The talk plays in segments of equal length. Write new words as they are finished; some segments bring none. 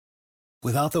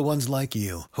Without the ones like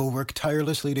you, who work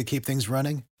tirelessly to keep things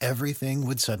running, everything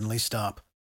would suddenly stop.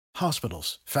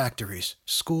 Hospitals, factories,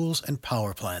 schools, and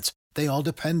power plants, they all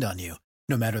depend on you.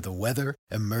 No matter the weather,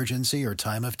 emergency, or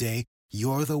time of day,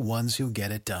 you're the ones who get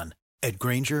it done. At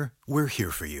Grainger, we're here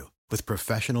for you with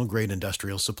professional-grade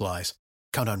industrial supplies.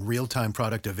 Count on real-time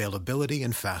product availability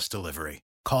and fast delivery.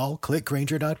 Call, click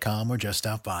Grainger.com, or just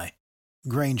stop by.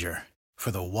 Grainger, for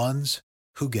the ones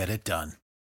who get it done.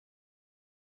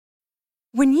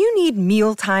 When you need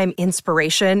mealtime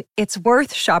inspiration, it's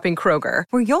worth shopping Kroger,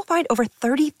 where you'll find over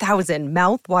 30,000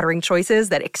 mouth-watering choices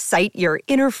that excite your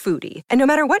inner foodie. And no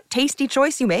matter what tasty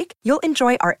choice you make, you'll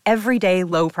enjoy our everyday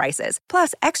low prices,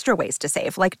 plus extra ways to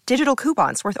save, like digital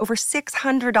coupons worth over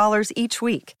 $600 each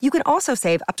week. You can also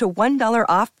save up to $1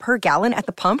 off per gallon at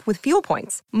the pump with fuel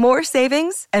points. More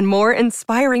savings and more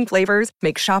inspiring flavors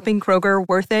make shopping Kroger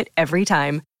worth it every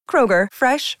time. Kroger,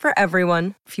 fresh for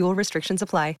everyone. Fuel restrictions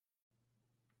apply.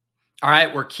 All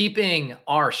right, we're keeping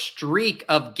our streak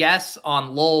of guests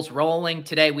on Lulz rolling.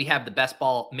 Today, we have the Best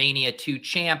Ball Mania 2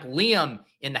 champ, Liam,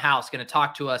 in the house, going to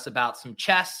talk to us about some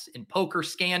chess and poker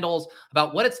scandals,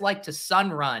 about what it's like to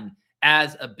sun run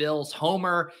as a Bills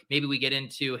homer. Maybe we get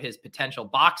into his potential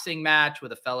boxing match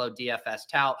with a fellow DFS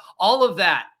tout. All of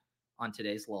that on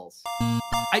today's Lulz.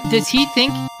 Does he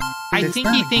think? I think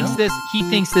he thinks this. He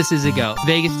thinks this is a go.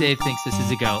 Vegas Dave thinks this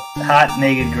is a go. Hot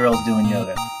naked girls doing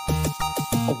yoga.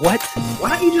 What? Why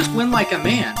don't you just win like a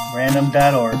man?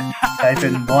 Random.org. Type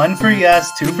in 1 for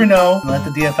yes, 2 for no, and let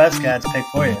the DFS gods pick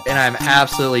for you. And I'm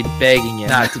absolutely begging you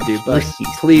not to dupe us.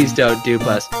 Please don't dupe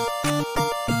us.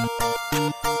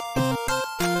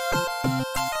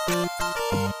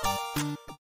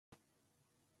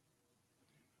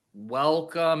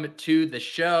 Welcome to the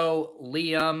show,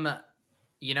 Liam.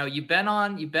 You know, you've been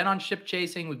on Ship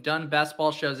Chasing. We've done best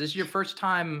ball shows. This is your first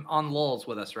time on Lulz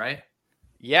with us, right?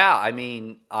 Yeah, I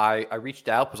mean, I reached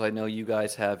out because I know you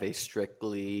guys have a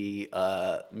strictly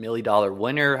 $1 million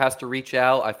winner has to reach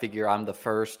out. I figure I'm the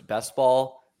first best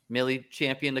ball Millie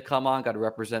champion to come on. Got to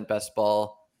represent best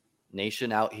ball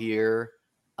nation out here.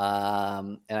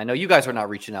 And I know you guys are not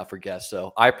reaching out for guests,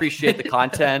 so I appreciate the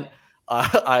content.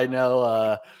 I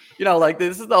know, like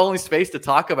this is the only space to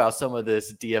talk about some of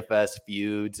this DFS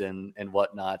feuds and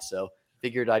whatnot. So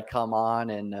figured I'd come on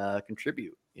and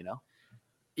contribute,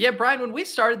 Yeah, Brian, when we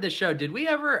started the show, did we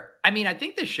ever, I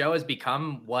think the show has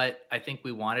become what I think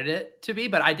we wanted it to be,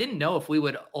 but I didn't know if we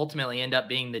would ultimately end up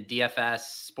being the DFS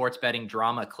sports betting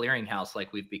drama clearinghouse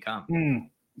like we've become.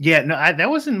 Yeah, no, that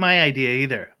wasn't my idea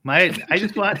either. I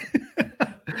just wanted,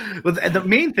 well, the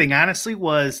main thing, honestly,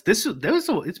 was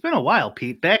it's been a while,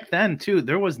 Pete. Back then, too,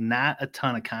 there was not a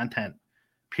ton of content,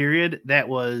 period, that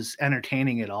was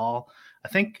entertaining at all. I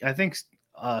think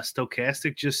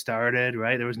Stochastic just started,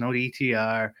 right? There was no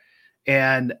ETR.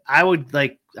 And I'm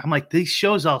like, these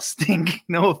shows all stink.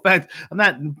 No offense. I'm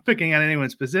not picking on anyone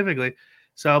specifically.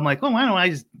 So I'm like, well, why don't I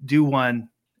just do one?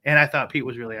 And I thought Pete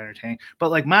was really entertaining.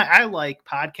 But I like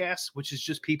podcasts, which is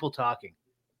just people talking,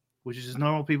 which is just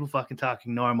normal people fucking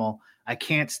talking normal. I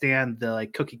can't stand the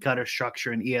cookie cutter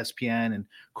structure in ESPN and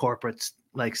corporate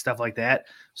stuff like that.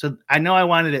 So I know I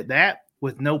wanted it that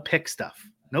with no pick stuff.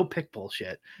 No pick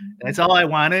bullshit. That's all I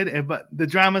wanted. But the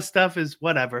drama stuff is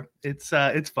whatever. It's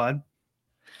fun.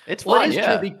 It's fun,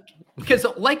 yeah. True because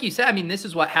like you said, this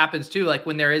is what happens too. Like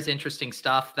when there is interesting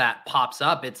stuff that pops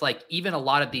up, it's like even a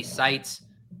lot of these sites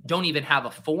don't even have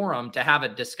a forum to have a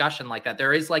discussion like that.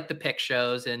 There is the pick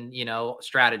shows and,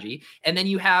 strategy. And then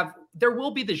there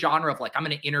will be the genre of I'm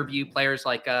going to interview players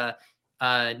like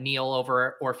Neil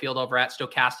Field over at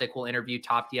Stochastic will interview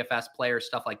top DFS players,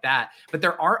 stuff like that. But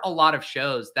there aren't a lot of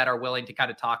shows that are willing to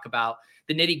kind of talk about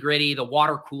the nitty gritty, the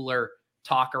water cooler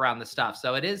talk around the stuff.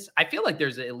 So I feel like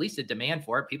there's at least a demand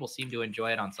for it. People seem to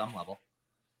enjoy it on some level.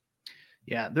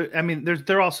 Yeah.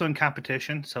 They're also in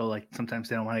competition. So sometimes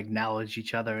they don't want to acknowledge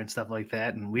each other and stuff like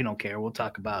that. And we don't care. We'll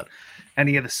talk about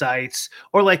any of the sites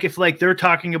or if they're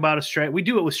talking about a strat, we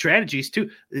do it with strategies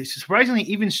too. Surprisingly,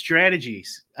 even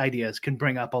strategies ideas can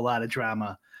bring up a lot of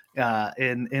drama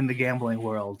in the gambling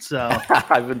world. So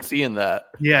I've been seeing that.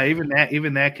 Yeah. Even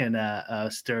that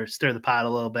can stir the pot a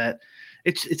little bit.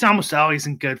 It's almost always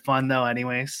in good fun though.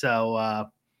 Anyway. So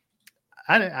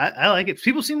I like it.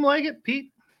 People seem to like it,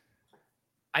 Pete.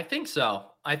 I think so.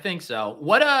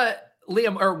 What,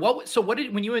 Liam, or what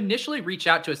did, when you initially reached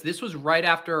out to us, this was right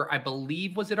after, I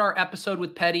believe, was it our episode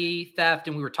with petty theft?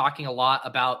 And we were talking a lot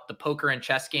about the poker and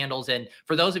chess scandals. And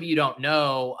for those of you who don't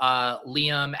know,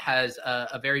 Liam has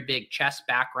a very big chess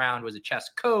background, was a chess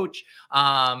coach.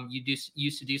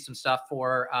 Used to do some stuff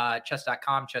for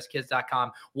chess.com,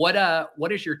 chesskids.com.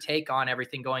 What is your take on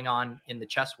everything going on in the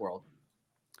chess world?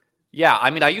 Yeah, I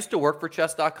mean, I used to work for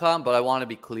chess.com, but I want to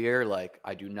be clear, like,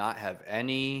 I do not have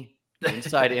any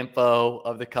inside info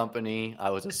of the company. I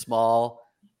was a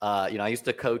small, I used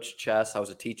to coach chess. I was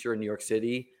a teacher in New York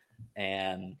City,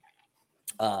 and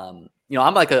I'm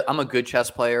a good chess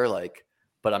player, like,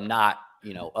 but I'm not,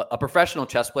 a professional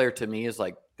chess player to me is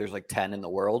like, there's like 10 in the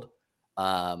world.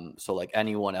 So like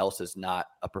anyone else is not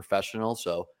a professional.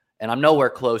 So, and I'm nowhere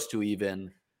close to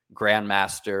even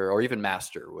grandmaster or even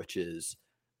master, which is,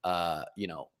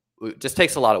 it just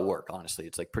takes a lot of work. Honestly,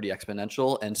 it's like pretty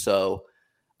exponential. And so,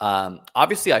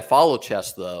 obviously I follow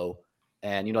chess though.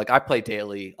 And, like I play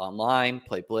daily online,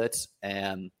 play Blitz.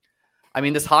 And I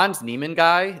mean, this Hans Niemann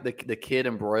guy, the kid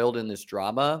embroiled in this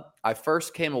drama, I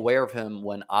first came aware of him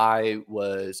when I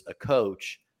was a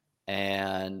coach.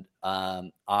 And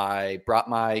I brought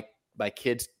my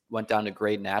kids, went down to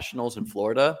grade nationals in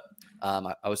Florida.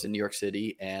 I was in New York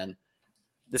City, and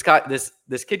this guy,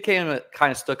 this kid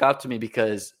kind of stuck out to me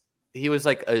because he was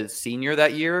like a senior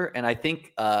that year. And I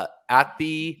think at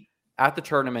the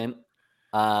tournament,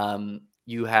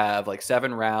 you have like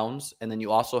 7 rounds, and then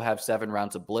you also have 7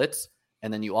 rounds of Blitz,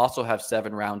 and then you also have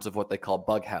 7 rounds of what they call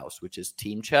Bug House, which is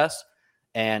team chess.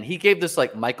 And he gave this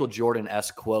like Michael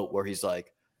Jordan-esque quote where he's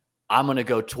like, I'm going to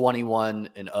go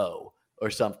 21-0 or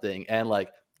something. And like,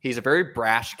 he's a very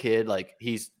brash kid. Like,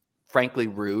 he's frankly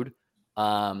rude.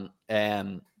 And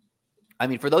I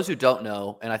mean, for those who don't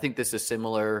know, and I think this is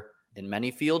similar in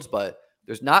many fields, but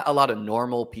there's not a lot of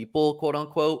normal people, quote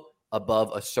unquote,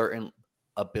 above a certain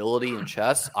ability in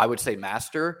chess. I would say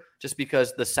master, just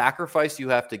because the sacrifice you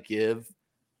have to give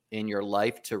in your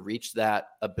life to reach that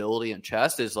ability in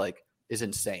chess is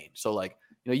insane. So like,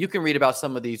 you can read about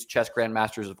some of these chess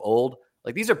grandmasters of old.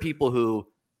 Like, these are people who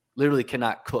literally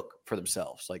cannot cook for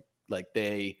themselves. Like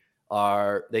they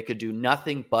could do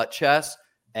nothing but chess.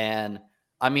 And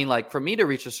I mean, like, for me to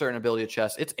reach a certain ability of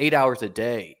chess, it's 8 hours a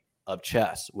day of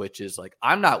chess, which is like,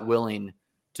 I'm not willing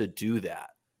to do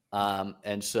that.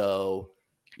 And so,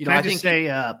 I think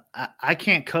I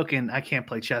can't cook and I can't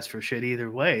play chess for shit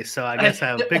either way. So I guess I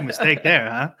have a big mistake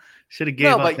there, huh? Should have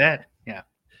gave up that. Yeah.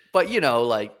 But,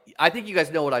 like, I think you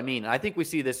guys know what I mean. I think we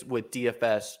see this with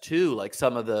DFS too. Like,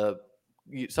 some of the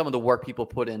work people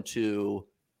put into,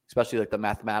 especially like the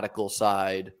mathematical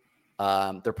side,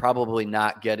 they're probably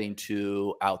not getting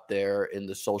to out there in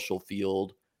the social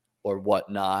field or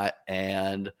whatnot.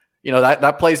 And,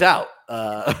 that plays out.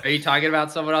 Are you talking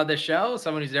about someone on the show?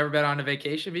 Someone who's never been on a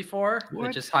vacation before?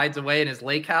 That just hides away in his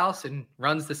lake house and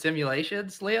runs the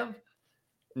simulations, Liam?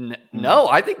 No,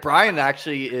 I think Brian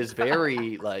actually is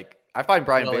very like, I find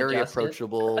Brian very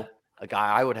approachable, a guy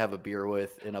I would have a beer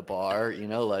with in a bar,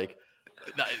 like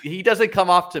he doesn't come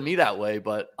off to me that way,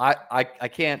 but I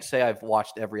can't say I've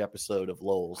watched every episode of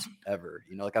Lowell's ever,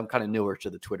 like I'm kind of newer to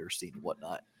the Twitter scene and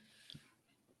whatnot.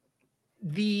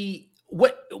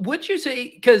 What would you say?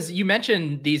 Because you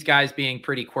mentioned these guys being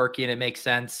pretty quirky and it makes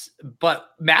sense, but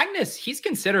Magnus, he's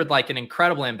considered like an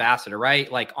incredible ambassador, right?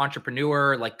 Like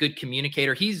entrepreneur, like good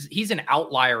communicator. He's an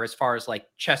outlier as far as like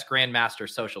chess grandmaster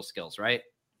social skills, right?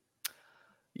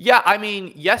 Yeah, I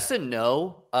mean, yes and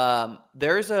no.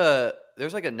 There's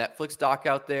like a Netflix doc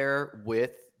out there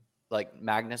with like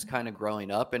Magnus kind of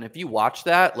growing up, and if you watch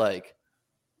that, like,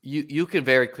 You can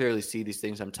very clearly see these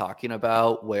things I'm talking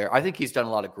about, where I think he's done a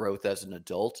lot of growth as an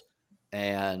adult.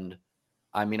 And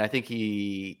I mean, I think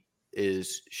he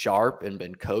is sharp and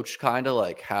been coached kind of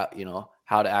like how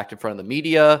to act in front of the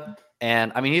media.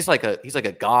 And I mean, he's like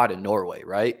a god in Norway,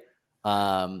 right?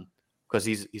 Because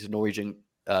he's a Norwegian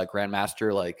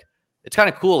grandmaster. Like, it's kind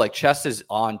of cool. Like, chess is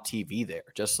on TV there,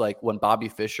 just like when Bobby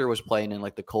Fischer was playing in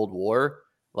like the Cold War,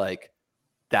 like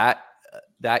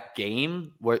that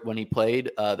game when he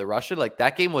played the Russian, like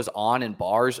that game was on in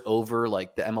bars over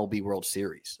like the MLB World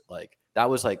Series. Like, that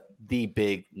was like the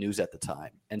big news at the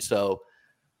time. And so,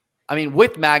 I mean,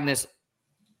 with Magnus,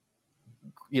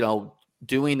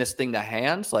 doing this thing to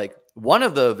hands, like one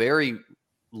of the very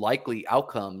likely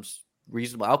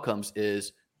reasonable outcomes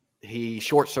is he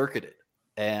short-circuited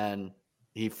and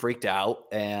he freaked out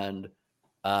and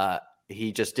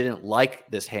he just didn't like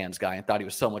this hands guy and thought he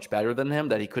was so much better than him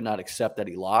that he could not accept that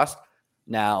he lost.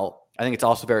 Now, I think it's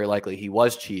also very likely he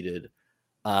was cheated.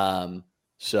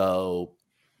 So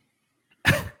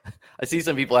I see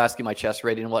some people asking my chess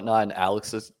rating and whatnot, and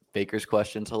Alex's Baker's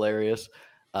question's hilarious.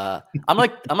 I'm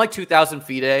like 2,000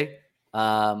 FIDE,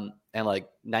 and like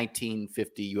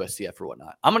 1950 USCF or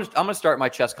whatnot. I'm gonna start my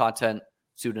chess content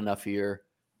soon enough here.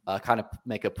 Kind of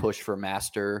make a push for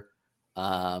master.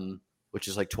 Which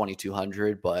is like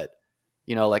 2,200. But,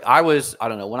 like I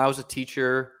don't know, when I was a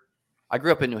teacher, I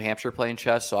grew up in New Hampshire playing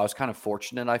chess. So I was kind of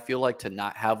fortunate, I feel like, to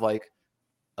not have like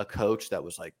a coach that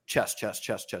was like chess,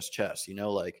 you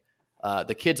know, like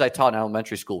the kids I taught in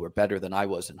elementary school were better than I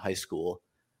was in high school.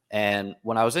 And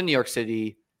when I was in New York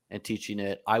City and teaching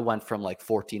it, I went from like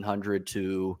 1,400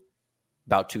 to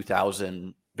about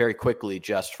 2,000 very quickly,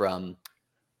 just from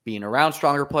being around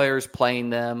stronger players, playing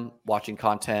them, watching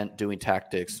content, doing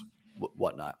tactics,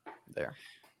 whatnot there.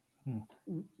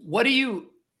 What do you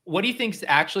think is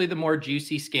actually the more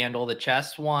juicy scandal, the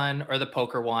chess one or the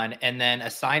poker one? And then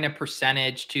assign a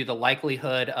percentage to the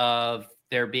likelihood of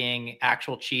there being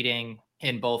actual cheating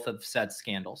in both of said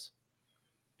scandals.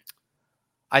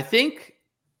 I think,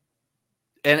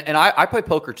 and I play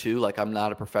poker too. Like, I'm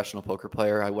not a professional poker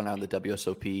player. I went on the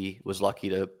WSOP, was lucky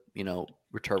to, you know,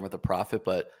 return with a profit,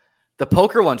 but the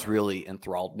poker one's really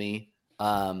enthralled me.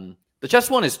 The chess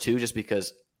one is too, just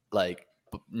because like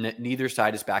neither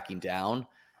side is backing down.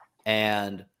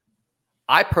 And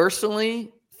I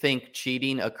personally think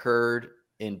cheating occurred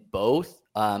in both.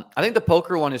 I think the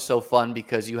poker one is so fun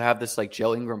because you have this like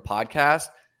Joe Ingram podcast,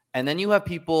 and then you have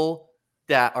people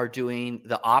that are doing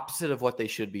the opposite of what they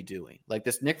should be doing. Like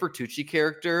this Nick Vertucci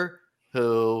character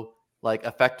who like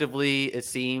effectively, it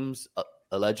seems,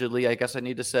 allegedly, I guess I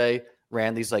need to say,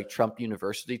 ran these like Trump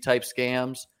University type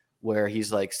scams where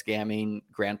he's like scamming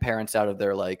grandparents out of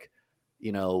their like,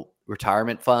 you know,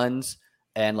 retirement funds.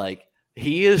 And like,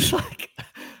 he is like,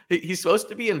 he's supposed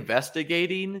to be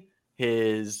investigating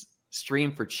his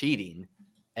stream for cheating.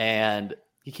 And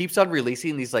he keeps on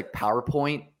releasing these like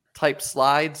PowerPoint type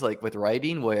slides, like with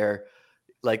writing, where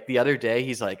like the other day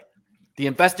he's like, the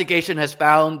investigation has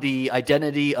found the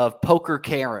identity of Poker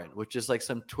Karen, which is like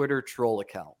some Twitter troll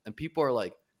account. And people are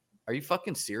like, are you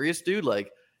fucking serious, dude? Like,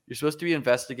 you're supposed to be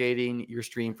investigating your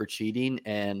stream for cheating,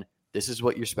 and this is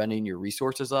what you're spending your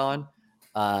resources on.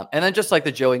 And then just like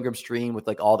the Joe Ingram stream with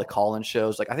like all the call-in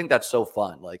shows. Like, I think that's so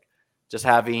fun. Like just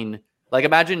having, like,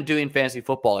 imagine doing fantasy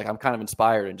football. Like, I'm kind of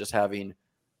inspired and just having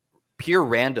pure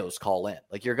randos call in.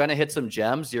 Like, you're going to hit some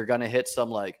gems. You're going to hit some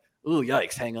like, ooh,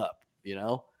 yikes, hang up, you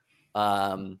know?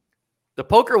 The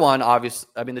poker one, obviously,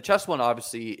 I mean, the chess one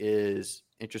obviously is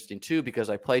interesting too, because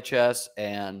I play chess,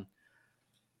 and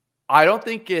I don't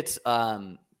think it's,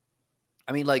 I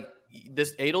mean, like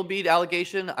this Adelbeed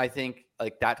allegation, I think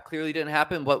like that clearly didn't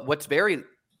happen. But what's very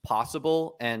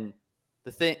possible, and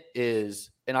the thing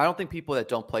is, and I don't think people that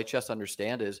don't play chess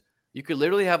understand, is you could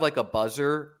literally have like a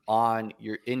buzzer on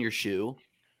in your shoe,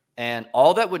 and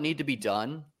all that would need to be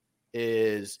done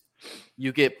is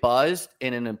you get buzzed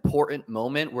in an important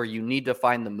moment where you need to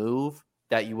find the move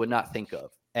that you would not think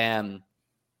of. And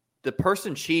the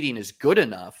person cheating is good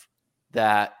enough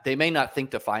that they may not think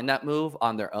to find that move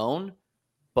on their own,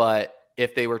 but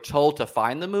if they were told to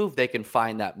find the move, they can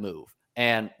find that move.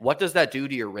 And what does that do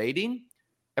to your rating?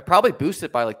 It probably boosts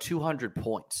it by like 200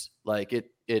 points. Like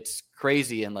it's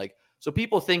crazy. And like, so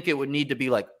people think it would need to be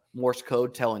like Morse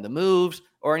code telling the moves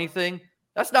or anything.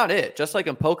 That's not it. Just like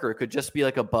in poker, it could just be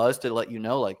like a buzz to let you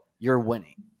know, like, you're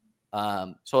winning.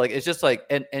 So like, it's just like,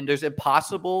 and it's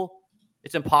impossible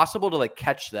to like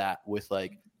catch that with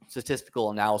like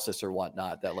statistical analysis or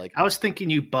whatnot. That like, I was thinking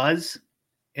you buzz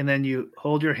and then you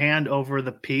hold your hand over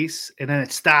the piece and then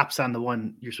it stops on the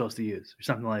one you're supposed to use or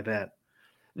something like that.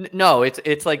 No,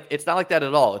 it's like, it's not like that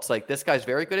at all. It's like, this guy's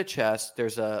very good at chess.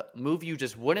 There's a move you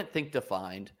just wouldn't think to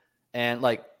find. And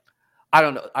like, I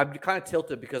don't know. I'm kind of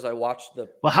tilted because I watched the.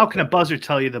 Well, how can a buzzer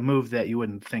tell you the move that you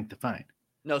wouldn't think to find?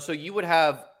 No, so you would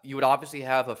obviously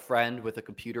have a friend with a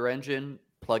computer engine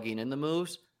plugging in the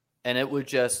moves, and it would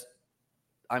just,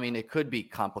 I mean, it could be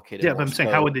complicated. Yeah, but I'm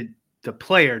saying, how would the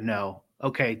player know?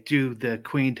 Okay, do the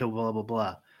queen to blah blah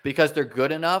blah. Because they're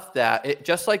good enough that it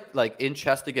just like in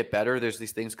chess to get better. There's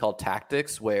these things called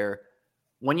tactics where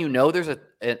when you know there's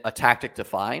a tactic to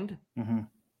find,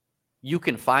 you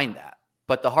can find that.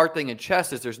 But the hard thing in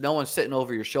chess is there's no one sitting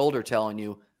over your shoulder telling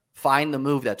you, find the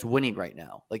move that's winning right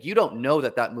now. Like, you don't know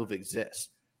that move exists.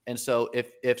 And so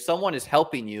if someone is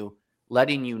helping you,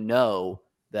 letting you know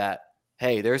that,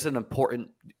 hey, there's a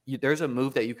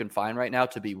move that you can find right now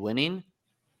to be winning,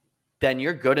 then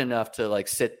you're good enough to like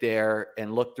sit there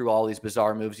and look through all these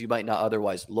bizarre moves you might not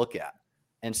otherwise look at.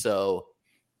 And so,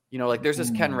 you know, like there's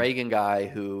this Ken Reagan guy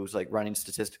who's like running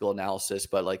statistical analysis,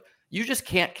 but like, you just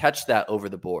can't catch that over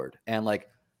the board. And like,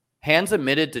 Hans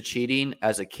admitted to cheating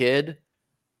as a kid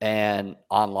and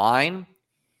online.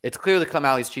 It's clearly come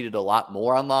out he's cheated a lot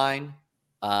more online.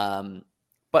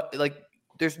 But like,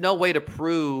 there's no way to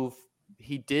prove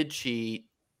he did cheat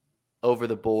over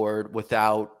the board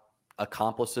without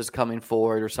accomplices coming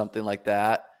forward or something like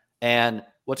that. And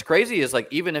what's crazy is like,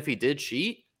 even if he did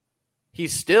cheat,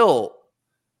 he's still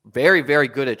very, very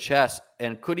good at chess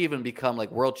and could even become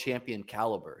like world champion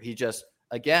caliber. He just,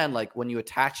 again, like when you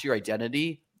attach your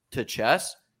identity to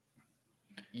chess,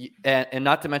 and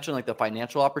not to mention like the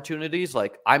financial opportunities.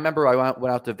 Like I remember I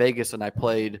went out to Vegas and I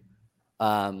played.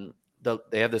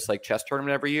 They have this like chess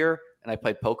tournament every year, and I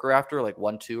played poker after, like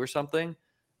 1-2 or something.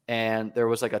 And there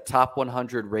was like a top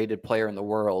 100 rated player in the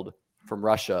world from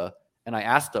Russia. And I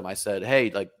asked him, I said, hey,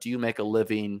 like, do you make a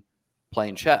living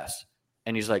playing chess?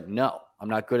 And he's like, no, I'm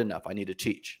not good enough. I need to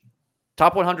teach.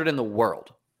 Top 100 in the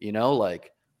world,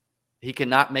 like he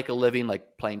cannot make a living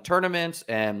like playing tournaments.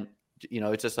 And,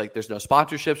 it's just like there's no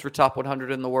sponsorships for top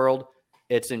 100 in the world.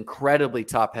 It's incredibly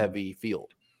top heavy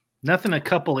field. Nothing a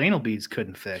couple anal beads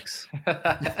couldn't fix.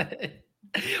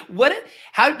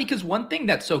 Because one thing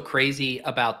that's so crazy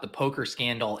about the poker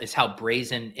scandal is how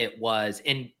brazen it was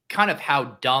and kind of how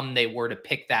dumb they were to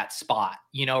pick that spot,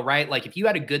 right? Like if you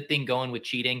had a good thing going with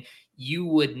cheating, you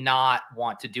would not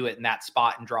want to do it in that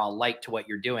spot and draw a light to what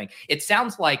you're doing. It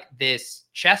sounds like this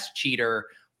chess cheater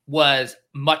was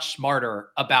much smarter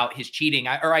about his cheating.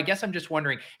 I guess I'm just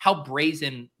wondering, how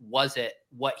brazen was it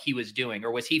what he was doing?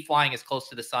 Or was he flying as close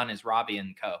to the sun as Robbie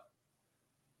and co?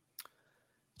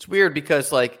 It's weird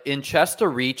because like in chess, to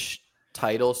reach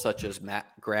titles such as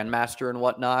Grandmaster and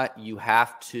whatnot, you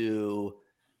have to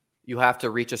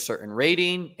reach a certain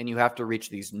rating and you have to reach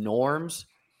these norms.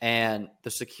 And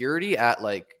the security at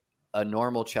like a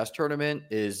normal chess tournament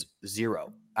is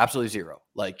zero, absolutely zero.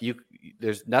 Like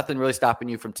there's nothing really stopping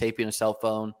you from taping a cell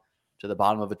phone to the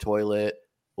bottom of a toilet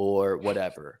or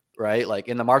whatever, right? Like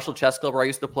in the Marshall Chess Club where I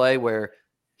used to play, where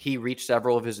he reached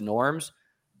several of his norms.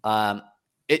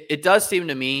 It does seem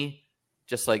to me,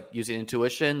 just like using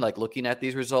intuition, like looking at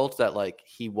these results, that like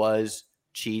he was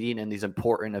cheating in these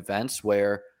important events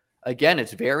where, again,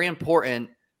 it's very important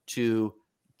to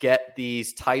get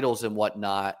these titles and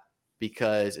whatnot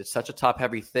because it's such a top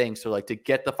heavy thing. So like to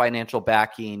get the financial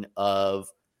backing of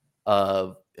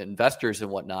investors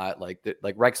and whatnot, like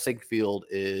Rex Sigfield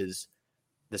is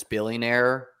this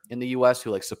billionaire in the US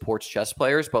who like supports chess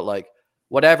players, but like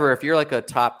whatever, if you're like a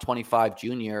top 25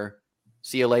 junior,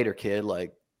 see you later, kid.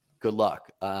 Like, good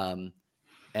luck.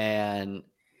 And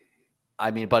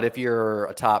I mean, but if you're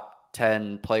a top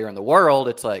 10 player in the world,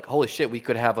 it's like, holy shit, we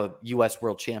could have a US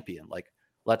world champion. Like,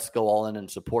 let's go all in and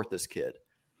support this kid.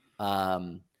 So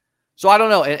I don't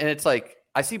know. And it's like,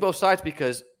 I see both sides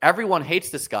because everyone hates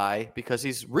this guy because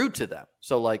he's rude to them.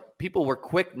 So like people were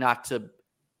quick not to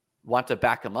want to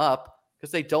back him up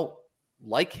because they don't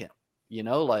like him,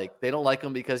 like they don't like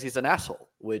him because he's an asshole,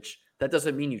 which that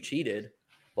doesn't mean you cheated,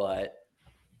 but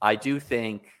I do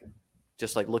think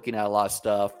just like looking at a lot of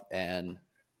stuff and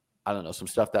I don't know, some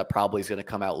stuff that probably is going to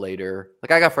come out later.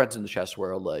 Like I got friends in the chess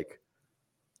world. Like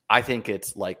I think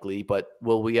it's likely, but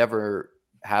will we ever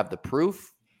have the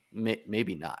proof?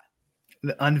 Maybe not.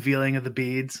 The unveiling of the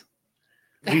beads.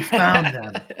 We found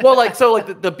them. Well, like, so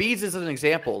like the beads is an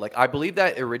example. Like I believe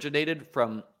that originated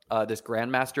from this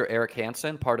grandmaster, Eric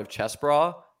Hansen, part of Chess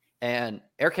Bra. And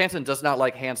Eric Hansen does not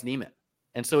like Hans Niemann.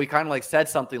 And so he kind of like said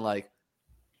something like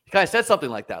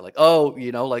that. Like, oh,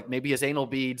 like maybe his anal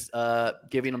beads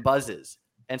giving him buzzes.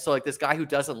 And so like this guy who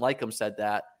doesn't like him said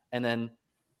that. And then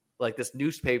like this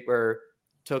newspaper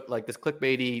took like this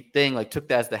clickbaity thing, like took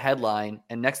that as the headline.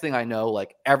 And next thing I know,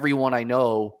 like everyone I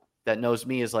know that knows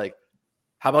me is like,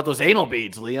 how about those anal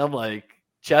beads, Liam? Like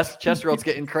chess world's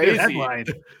getting crazy.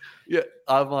 Yeah.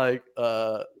 I'm like,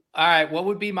 all right. What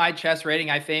would be my chess rating?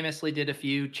 I famously did a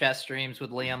few chess streams with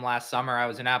Liam last summer. I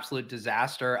was an absolute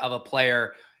disaster of a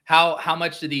player. How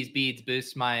much do these beads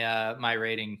boost my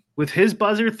rating? With his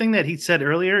buzzer thing that he said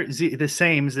earlier, is it the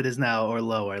same as it is now or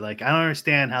lower? Like, I don't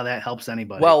understand how that helps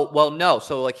anybody. Well, no.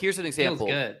 So like, here's an example.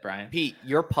 Feels good, Brian. Pete,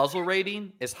 your puzzle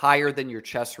rating is higher than your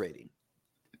chess rating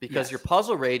because your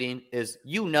puzzle rating is,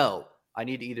 I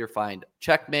need to either find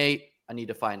checkmate. I need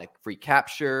to find a free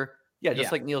capture. Yeah,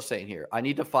 just like Neil's saying here. I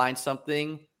need to find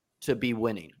something to be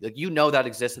winning. Like, that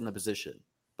exists in the position.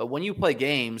 But when you play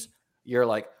games, you're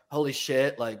like, holy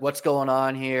shit, like what's going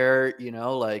on here?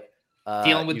 Like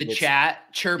dealing with the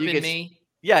chat chirping me.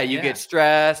 Yeah, you get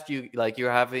stressed. You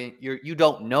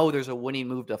don't know there's a winning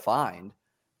move to find.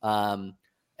 And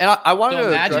I wanted to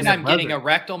imagine I'm getting a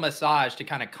rectal massage to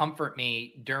kind of comfort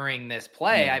me during this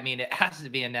play. Yeah. I mean, it has to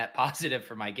be a net positive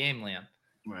for my game, Liam.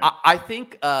 Right. I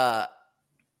think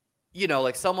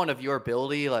like someone of your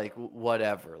ability, like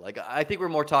whatever. Like I think we're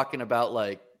more talking about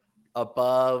like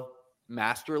above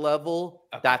master level.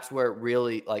 Okay. That's where it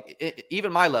really like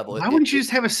even my level. Why wouldn't you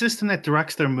just have a system that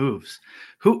directs their moves?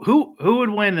 Who would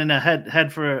win in a head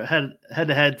to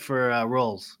head for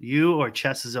rolls? You or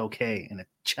Chess is okay in a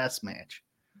chess match?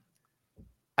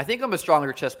 I think I'm a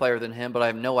stronger chess player than him, but I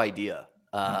have no idea.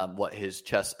 what his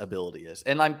chess ability is.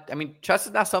 And I mean, chess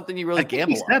is not something you really I think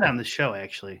gamble he said on the show,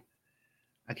 actually.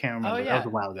 I can't remember. Oh, That yeah. was a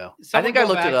while ago. Someone I think I go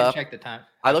looked back it and up. check the time.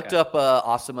 I looked up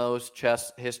Osimo's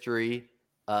chess history.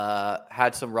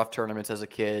 Had some rough tournaments as a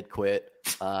kid, quit.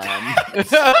 I mean,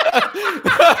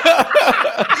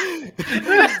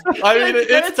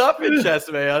 it's tough in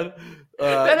chess, man.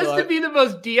 That has to be the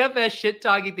most DFS shit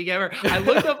talking thing ever. I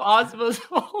looked up Osmo's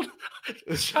old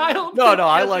child. No,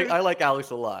 I like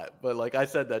Alex a lot, but like I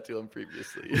said that to him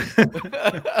previously.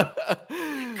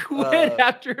 Quit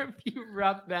after a few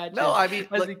rough matches. No, I mean,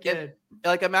 as a kid.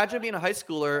 Like imagine being a high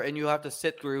schooler and you have to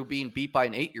sit through being beat by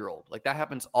an 8-year-old. Like that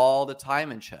happens all the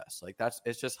time in chess. Like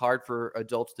it's just hard for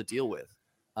adults to deal with.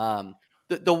 A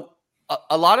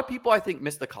lot of people I think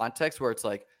miss the context where it's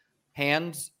like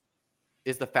Hands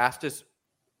is the fastest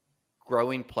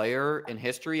growing player in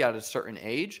history at a certain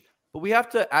age, but we have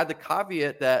to add the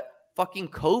caveat that fucking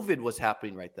COVID was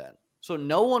happening right then. So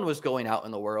no one was going out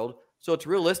in the world. So it's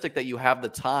realistic that you have the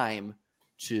time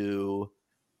to,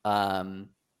 And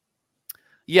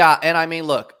I mean,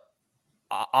 look,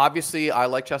 obviously I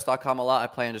like chess.com a lot. I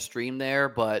plan to stream there,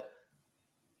 but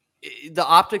the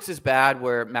optics is bad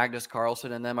where Magnus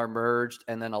Carlsen and them are merged.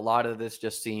 And then a lot of this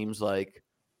just seems like,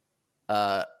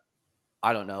 I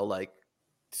don't know, like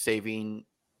saving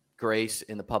grace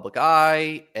in the public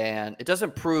eye. And it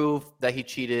doesn't prove that he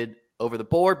cheated over the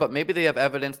board, but maybe they have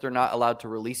evidence they're not allowed to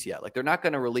release yet. Like they're not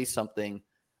going to release something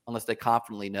unless they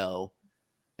confidently know.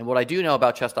 And what I do know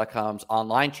about chess.com's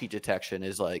online cheat detection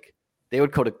is like they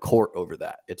would go to court over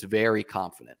that. It's very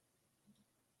confident.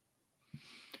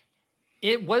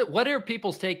 What are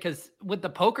people's take? Because with the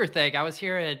poker thing, I was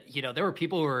hearing, there were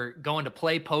people who were going to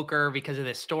play poker because of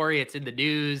this story. It's in the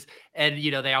news. And,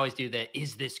 they always do the,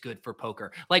 is this good for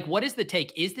poker? Like, what is the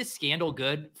take? Is this scandal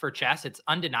good for chess? It's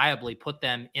undeniably put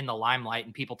them in the limelight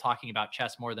and people talking about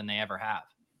chess more than they ever have.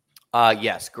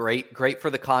 Yes. Great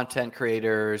for the content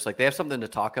creators. Like they have something to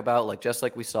talk about. Like, just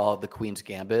like we saw the Queen's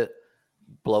Gambit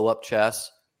blow up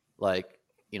chess. Like,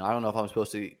 I don't know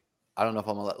if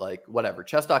I'm like, whatever,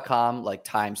 chess.com, like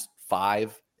times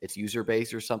 5, its user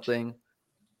base or something.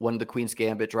 When the Queen's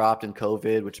Gambit dropped in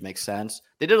COVID, which makes sense.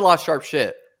 They did a lot of sharp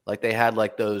shit. Like they had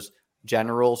like those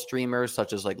general streamers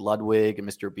such as like Ludwig and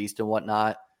Mr. Beast and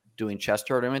whatnot doing chess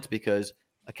tournaments because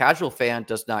a casual fan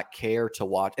does not care to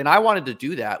watch. And I wanted to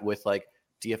do that with like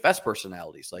DFS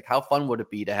personalities. Like how fun would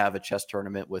it be to have a chess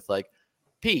tournament with like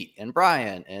Pete and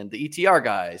Brian and the ETR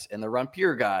guys and the Run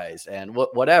Pure guys and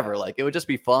whatever. Like it would just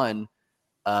be fun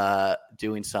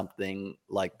doing something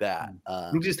like that.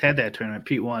 We just had that tournament.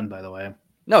 Pete won, by the way.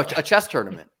 No, a chess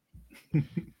tournament.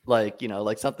 Like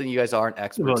something you guys aren't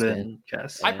experts in.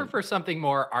 Chess. I prefer something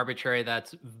more arbitrary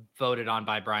that's voted on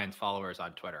by Brian's followers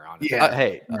on Twitter. Honestly. Yeah.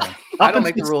 Hey, I don't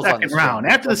make the rules on this round.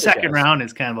 After the second round,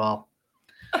 it's kind of all.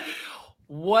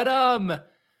 What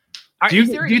do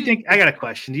you think? I got a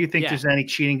question. Do you think there's any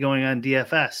cheating going on in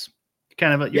DFS?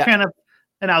 You're kind of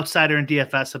an outsider in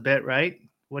DFS a bit, right?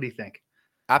 What do you think?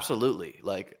 Absolutely.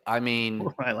 Like, I mean,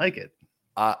 I like it.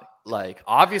 Like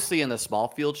obviously in the small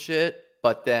field shit,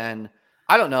 but then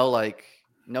I don't know, like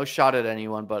no shot at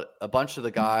anyone, but a bunch of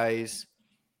the guys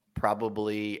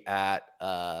probably at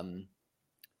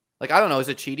like I don't know, is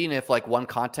it cheating if like one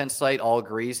content site all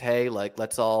agrees, hey, like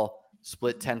let's all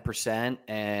split 10%,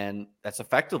 and that's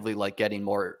effectively like getting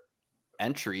more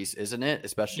entries, isn't it?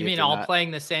 Especially you mean all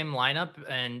playing the same lineup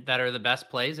and that are the best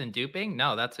plays and duping?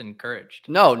 No, that's encouraged.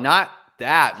 No, not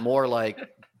that. More like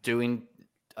doing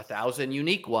 1,000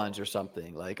 unique ones or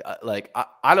something. Like I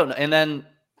don't know. And then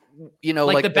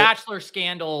like the Bachelor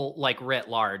scandal, like writ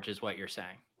large, is what you're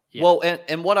saying. Yeah. Well,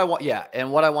 and what I want,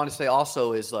 and what I want to say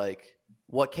also is like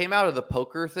what came out of the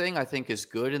poker thing, I think is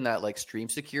good in that like stream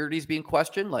security is being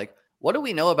questioned. Like, what do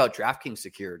we know about DraftKings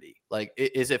security? Like,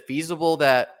 is it feasible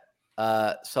that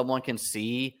someone can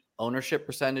see ownership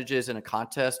percentages in a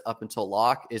contest up until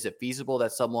lock? Is it feasible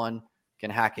that someone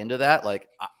can hack into that? Like,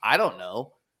 I don't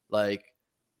know. Like,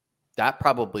 that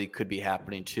probably could be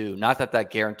happening too. Not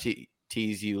that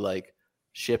guarantees you like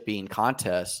shipping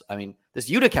contests. I mean, this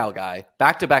Utica guy,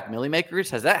 back-to-back Millie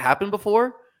Makers, has that happened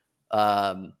before?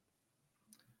 Did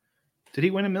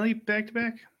he win a Millie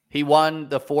back-to-back? He won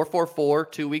the 444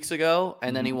 2 weeks ago,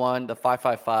 and then he won the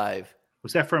 555.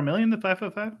 Was that for $1 million, the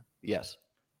 555? Yes.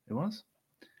 It was?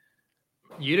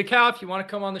 Utica, if you want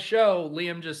to come on the show,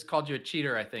 Liam just called you a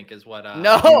cheater, I think is what.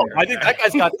 No, I think that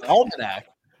guy's got the almanac.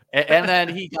 And then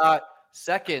he got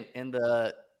second in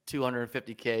the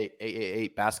 250K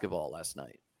 888 basketball last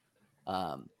night.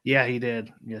 Yeah, he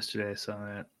did yesterday. I saw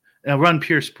that. And Run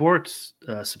Pure Sports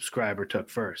subscriber took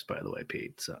first, by the way,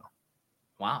 Pete. So,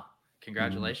 wow,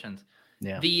 congratulations.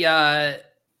 Yeah. The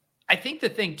I think the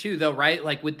thing too, though, right?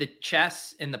 Like with the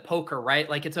chess and the poker, right?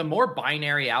 Like it's a more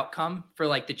binary outcome for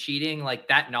like the cheating. Like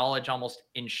that knowledge almost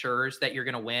ensures that you're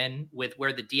going to win. With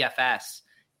where the DFS,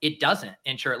 it doesn't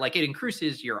ensure. Like it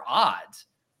increases your odds,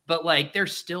 but like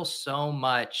there's still so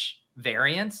much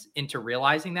variance into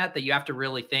realizing that you have to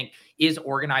really think, is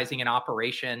organizing an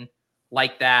operation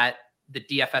like that? The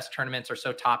DFS tournaments are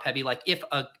so top heavy. Like if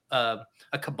a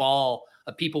cabal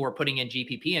of people were putting in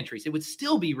GPP entries, it would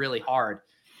still be really hard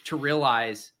to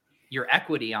realize your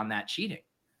equity on that cheating.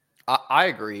 I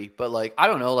agree, but like, I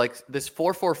don't know, like this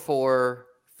 444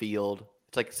 field,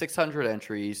 it's like 600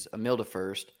 entries, a mil to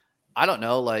first. I don't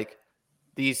know, like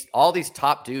all these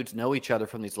top dudes know each other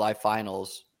from these live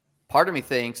finals. Part of me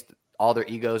thinks all their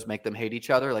egos make them hate each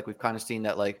other. Like we've kind of seen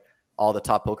that, like all the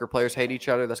top poker players hate each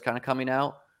other. That's kind of coming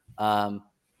out.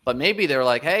 But maybe they're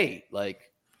like, hey, like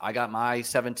I got my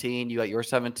 17, you got your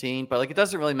 17, but like, it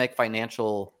doesn't really make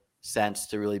financial sense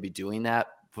to really be doing that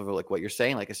for like what you're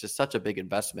saying. Like, it's just such a big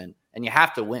investment and you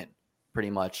have to win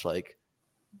pretty much. Like,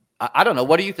 I don't know.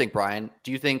 What do you think, Brian?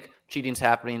 Do you think cheating's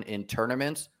happening in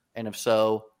tournaments? And if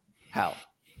so, how?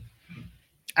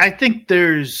 I think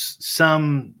there's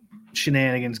some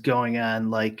shenanigans going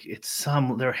on. Like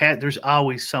there's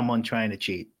always someone trying to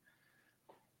cheat.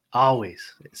 Always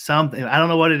something. I don't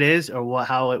know what it is or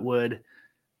how it would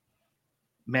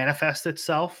manifest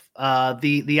itself.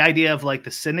 The idea of like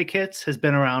the syndicates has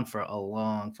been around for a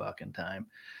long fucking time.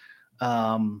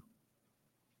 I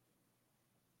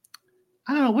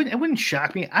don't know. It wouldn't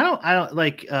shock me. I don't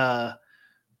like,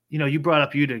 you brought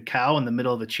up Utica Cow in the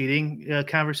middle of a cheating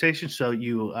conversation. So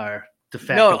you are de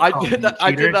facto. No,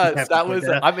 I did not. That was,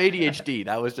 I'm ADHD.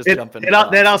 That was just jumping.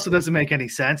 That also doesn't make any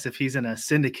sense. If he's in a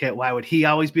syndicate, why would he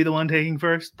always be the one taking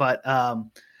first? But,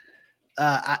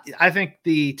 I think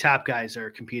the top guys are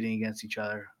competing against each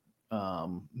other.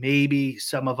 Maybe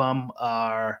some of them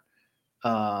are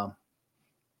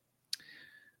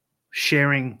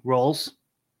sharing roles,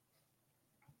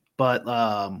 but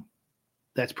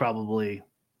that's probably,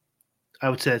 I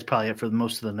would say that's probably it for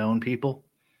most of the known people.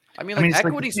 I mean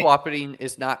equity swapping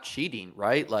is not cheating,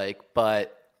 right? Like,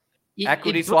 but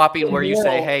equity swapping where you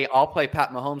say, hey, I'll play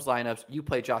Pat Mahomes lineups, you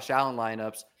play Josh Allen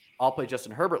lineups, I'll play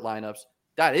Justin Herbert lineups.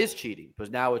 That is cheating because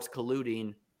now it's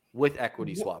colluding with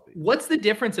equity swapping. What's the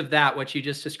difference of that, what you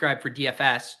just described for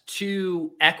DFS,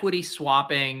 to equity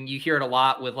swapping? You hear it a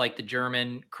lot with like the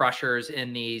German crushers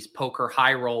and these poker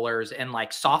high rollers and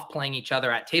like soft playing each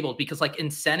other at tables because like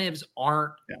incentives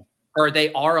aren't, or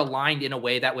they are aligned in a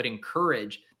way that would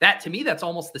encourage that. To me, that's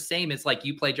almost the same as like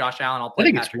you play Josh Allen, I'll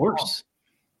play Patrick it's worse.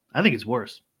 I think it's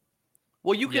worse.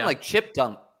 Well, you can like chip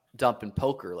dump in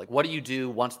poker. Like, what do you do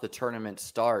once the tournament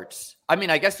starts? I mean,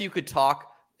 I guess you could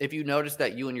talk if you notice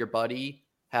that you and your buddy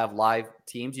have live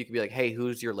teams. You could be like, hey,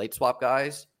 who's your late swap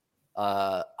guys?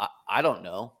 I don't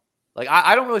know. Like,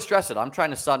 I don't really stress it. I'm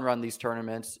trying to sun run these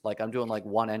tournaments. Like, I'm doing like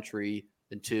 1 entry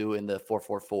and 2 in the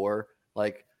 444.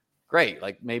 Like, great.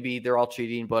 Like, maybe they're all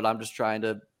cheating, but I'm just trying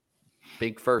to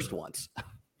big first once.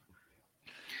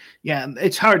 Yeah,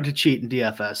 it's hard to cheat in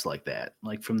DFS like that,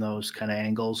 like from those kind of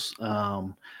angles.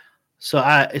 So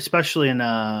especially in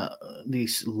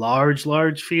these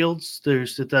large fields,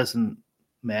 it doesn't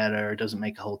matter. It doesn't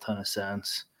make a whole ton of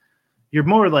sense. You're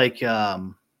more like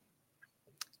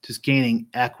just gaining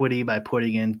equity by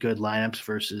putting in good lineups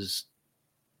versus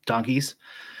donkeys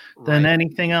than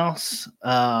anything else.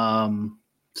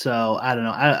 So I don't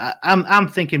know. I'm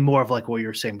thinking more of like what you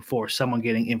were saying before, someone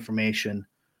getting information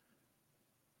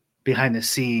behind the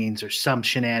scenes or some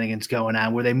shenanigans going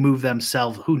on where they move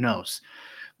themselves. Who knows?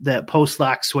 That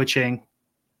post-lock switching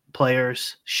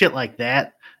players, shit like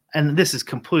that. And this is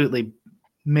completely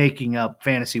making up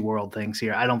fantasy world things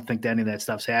here. I don't think that any of that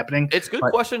stuff's happening. It's good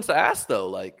questions to ask, though.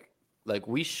 Like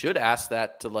we should ask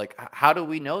that to like, how do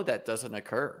we know that doesn't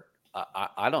occur?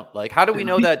 I don't like, how do we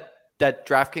know that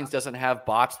DraftKings doesn't have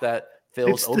bots that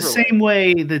fills overlay? It's the same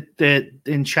way that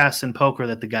in chess and poker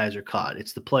that the guys are caught.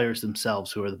 It's the players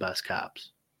themselves who are the best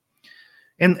cops.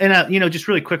 And just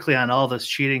really quickly on all this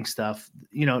cheating stuff,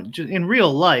 in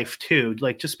real life too,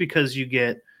 like just because you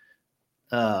get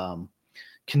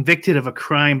convicted of a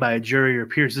crime by a jury or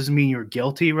peers doesn't mean you're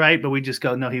guilty, right? But we just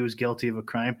go, no, he was guilty of a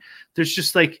crime. There's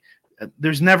just like,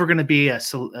 there's never going to be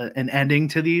an ending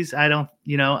to these. I don't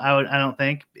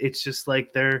think. It's just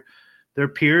like their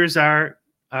peers are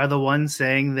the ones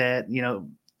saying that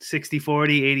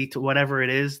 60-40, 80 to whatever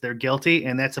it is, they're guilty,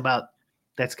 and that's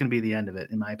going to be the end of it,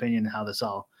 in my opinion, how this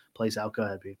all plays out. Go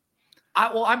ahead, Pete.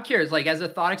 I'm curious, like as a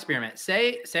thought experiment,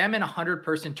 say I'm in a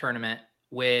 100-person tournament.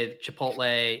 with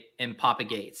Chipotle and Papa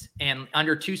Gates, and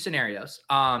under two scenarios.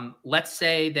 Let's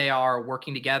say they are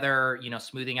working together,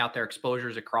 smoothing out their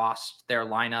exposures across their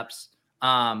lineups,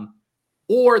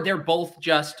 or they're both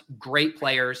just great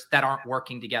players that aren't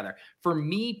working together. For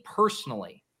me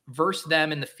personally, versus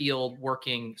them in the field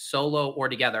working solo or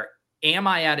together, am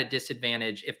I at a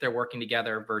disadvantage if they're working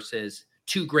together versus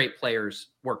two great players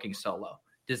working solo?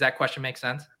 Does that question make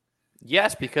sense?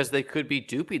 Yes, because they could be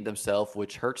duping themselves,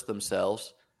 which hurts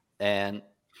themselves and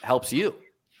helps you.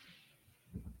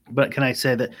 But can I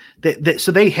say that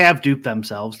so they have duped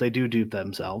themselves? They do dupe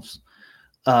themselves.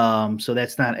 So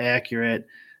that's not accurate.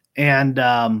 And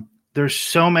there's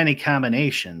so many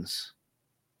combinations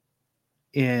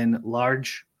in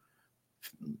large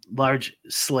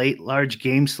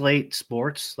game slate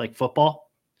sports like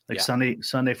football, like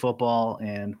Sunday football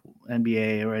and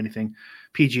NBA or anything.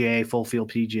 PGA, full field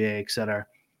PGA, etc.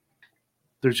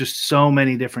 There's just so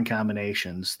many different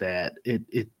combinations that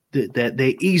that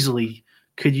they easily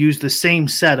could use the same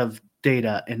set of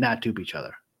data and not dupe each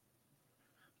other.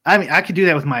 I mean, I could do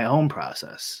that with my own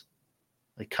process,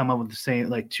 like come up with the same,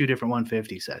 like two different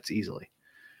 150 sets easily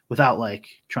without like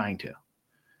trying to.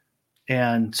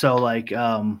 And so like,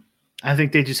 I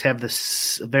think they just have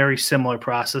this very similar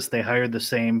process. They hired the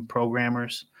same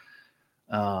programmers.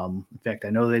 In fact, I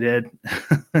know they did.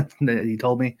 He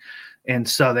told me. And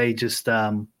so they just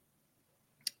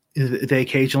they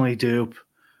occasionally dupe.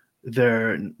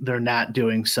 They're not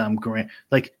doing some grant,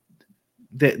 like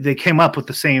they came up with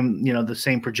the same, the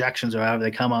same projections or however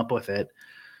they come up with it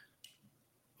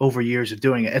over years of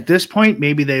doing it. At this point,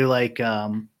 maybe they like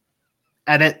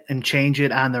edit and change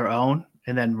it on their own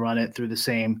and then run it through the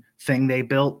same thing they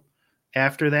built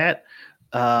after that.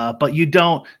 But you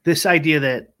don't, this idea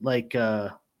that like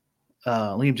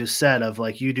Liam just said of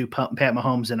like you do Pat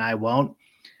Mahomes and I won't,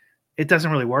 it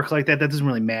doesn't really work like that. That doesn't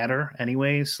really matter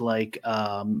anyways. Like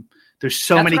there's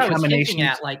so many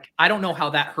combinations. Like, I don't know how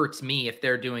that hurts me if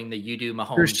they're doing the you do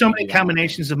Mahomes. There's so many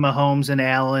combinations of Mahomes and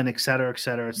Allen, et cetera, et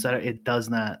cetera, et cetera. It does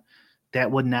not, that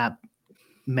would not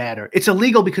matter. It's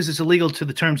illegal because it's illegal to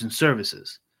the terms and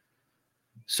services.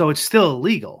 So it's still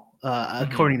illegal.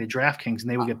 According to DraftKings, and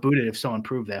they would get booted if someone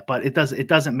proved that. But it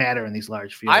doesn't matter in these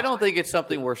large fields. I don't think it's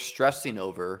something worth stressing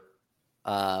over.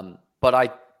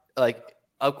 But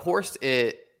of course,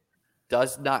 it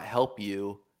does not help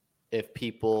you if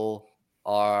people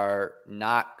are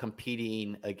not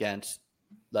competing against,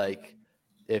 like,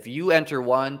 if you enter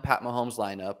one Pat Mahomes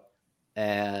lineup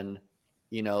and,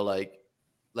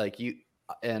 you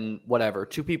and whatever,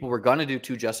 two people were going to do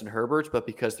two Justin Herberts, but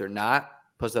because they're not,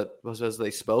 because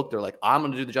they spoke, they're like, I'm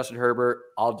going to do the Justin Herbert.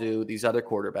 I'll do these other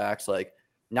quarterbacks. Like,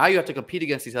 now you have to compete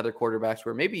against these other quarterbacks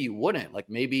where maybe you wouldn't. Like,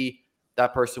 maybe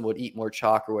that person would eat more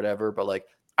chalk or whatever. But like,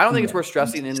 I don't think it's worth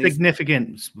stressing in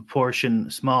significant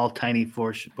portion, small, tiny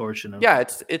portion of. Yeah,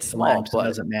 it's small, but it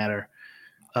doesn't matter.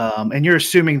 And you're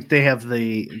assuming they have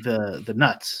the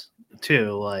nuts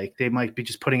too. Like they might be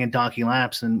just putting in donkey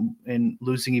laps and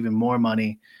losing even more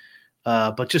money.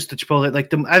 But just the Chipotle,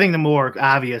 like I think the more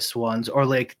obvious ones, or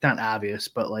like not obvious,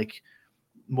 but like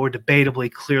more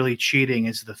debatably clearly cheating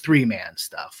is the 3-man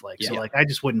stuff. Like, so like I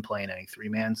just wouldn't play in any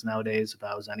 3-mans nowadays if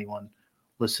I was anyone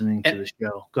listening to the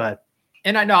show. Go ahead.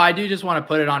 And I do just want to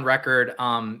put it on record.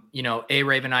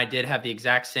 Raven and I did have the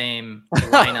exact same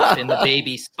lineup in the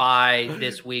Baby Spy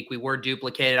this week. We were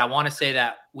duplicated. I want to say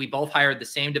that we both hired the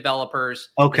same developers,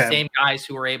 the same guys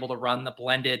who were able to run the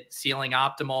blended ceiling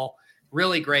optimal.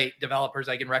 Really great developers.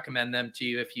 I can recommend them to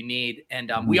you if you need.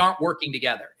 And we aren't working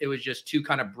together. It was just two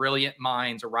kind of brilliant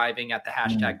minds arriving at the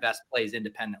hashtag best plays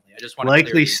independently. I just want to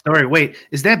likely story. Wait,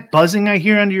 is that buzzing I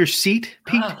hear under your seat,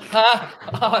 Pete?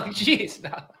 Oh, jeez.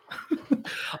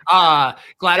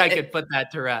 Glad I could put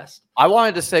that to rest. I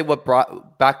wanted to say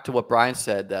back to what Brian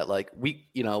said, that like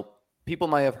people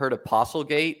might have heard of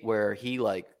Postlegate where he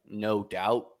like no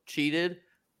doubt cheated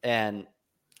and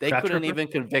they couldn't even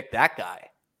convict that guy.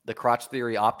 The crotch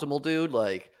theory optimal dude,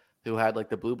 like who had like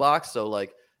the blue box. So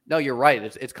like, no, you're right.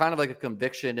 It's kind of like a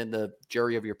conviction in the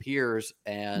jury of your peers,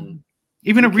 and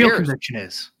even a real conviction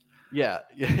is. Yeah.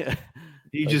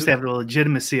 You just have the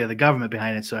legitimacy of the government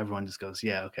behind it, so everyone just goes,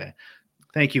 "Yeah, okay,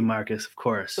 thank you, Marcus." Of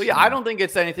course. So yeah, I don't think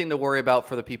it's anything to worry about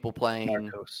for the people playing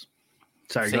Marcos.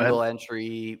 Sorry, single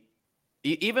entry.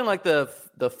 Even like the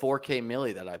 4K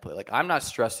milli that I play, like I'm not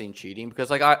stressing cheating because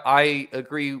like I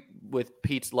agree with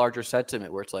Pete's larger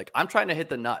sentiment where it's like I'm trying to hit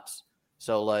the nuts.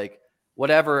 So like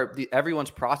whatever,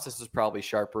 everyone's process is probably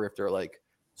sharper if they're like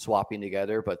swapping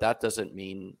together, but that doesn't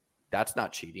mean that's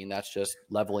not cheating. That's just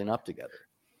leveling up together.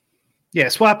 Yeah,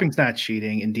 swapping's not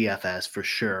cheating in DFS for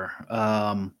sure.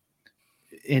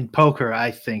 In poker, I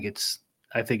think it's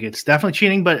I think it's definitely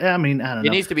cheating, but I mean, I don't It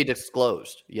know. needs to be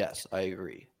disclosed. Yes, I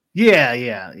agree.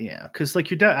 Yeah. Because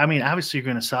like I mean, obviously you're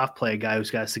going to soft play a guy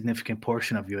who's got a significant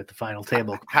portion of you at the final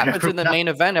table. Happens in the main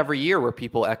event every year where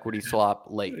people equity swap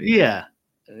late. Yeah.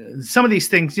 Some of these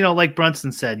things, like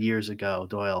Brunson said years ago,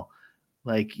 Doyle,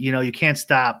 like, you can't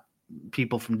stop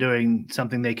people from doing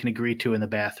something they can agree to in the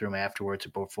bathroom afterwards or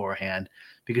beforehand,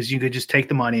 because you could just take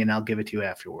the money and I'll give it to you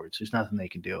afterwards. There's nothing they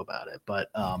can do about it, but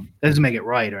it doesn't make it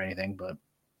right or anything. But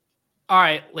all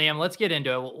right, Liam, let's get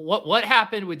into it. What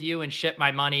happened with you and Ship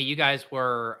My Money? You guys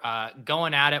were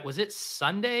going at it. Was it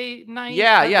Sunday night?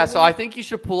 Yeah. So I think you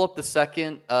should pull up the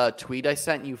second tweet I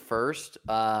sent you first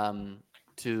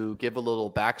to give a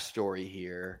little backstory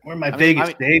here. We're my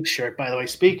Vegas Dave shirt, by the way.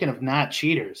 Speaking of not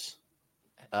cheaters.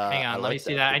 Hang on, let me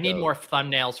see that. I need more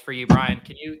thumbnails for you, Brian.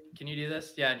 Can you do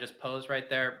this? Yeah, and just pose right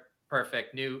there.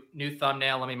 Perfect. New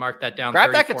thumbnail. Let me mark that down.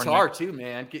 Grab that guitar too,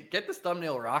 man. Get this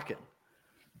thumbnail rocking.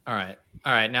 All right.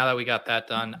 Now that we got that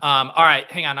done. All right.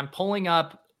 Hang on. I'm pulling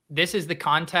up. This is the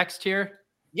context here.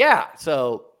 Yeah.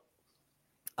 So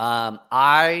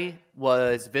I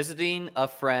was visiting a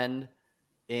friend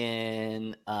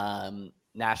in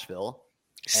Nashville.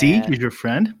 Siege is your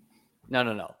friend?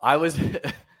 No. I was,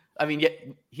 I mean, yeah,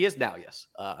 he is now. Yes.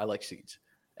 I like Siege.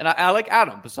 And I like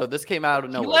Adam. So this came out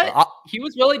of nowhere. He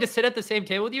was willing to sit at the same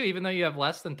table with you, even though you have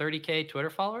less than 30K Twitter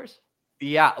followers?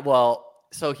 Yeah. Well,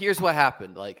 so here's what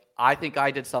happened. Like, I think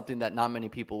I did something that not many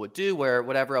people would do, where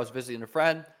whatever, I was visiting a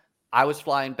friend. I was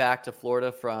flying back to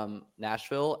Florida from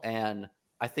Nashville, and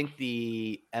I think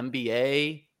the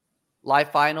NBA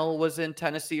live final was in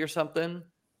Tennessee or something.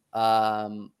 I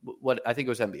think it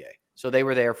was NBA. So they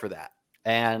were there for that.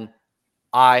 And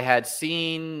I had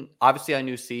seen, obviously I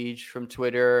knew Siege from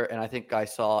Twitter, and I think I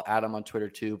saw Adam on Twitter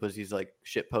too, because he's like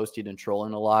shit posting and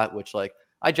trolling a lot, which like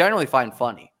I generally find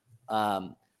funny.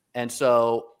 And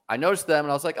so I noticed them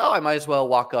and I was like, oh, I might as well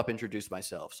walk up, introduce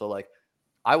myself. So like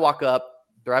I walk up,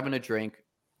 they're having a drink,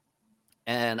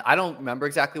 and I don't remember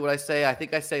exactly what I say. I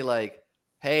think I say like,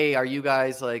 hey, are you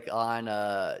guys like on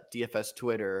DFS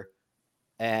Twitter?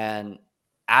 And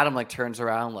Adam like turns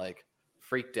around like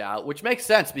freaked out, which makes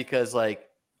sense because like,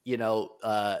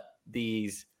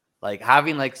 these like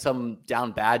having like some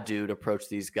down bad dude approach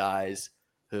these guys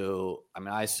who, I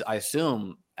mean, I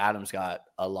assume Adam's got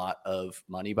a lot of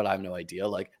money, but I have no idea.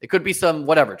 Like it could be some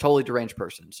whatever, totally deranged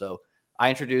person. So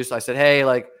I said, hey,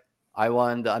 like I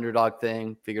won the underdog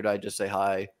thing. Figured I'd just say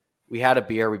hi. We had a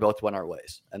beer. We both went our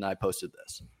ways. And I posted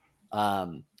this.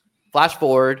 Flash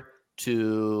forward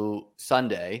to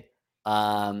Sunday.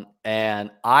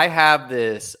 And I have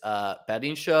this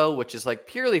betting show, which is like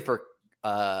purely for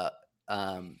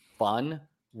fun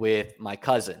with my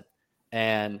cousin.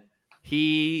 And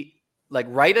he like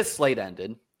right as Slate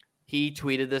ended, he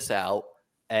tweeted this out,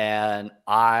 and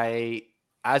I,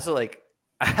 as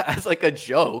a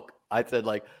joke, I said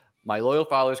like my loyal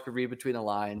followers could read between the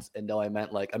lines and know I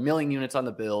meant like 1 million units on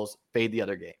the Bills, fade the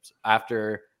other games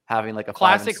after having like a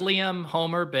classic Liam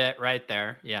Homer bit right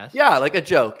there. Yes. Yeah, like a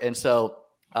joke. And so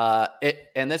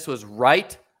and this was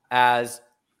right as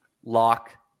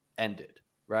lock ended,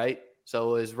 right?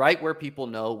 So it was right where people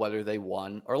know whether they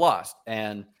won or lost.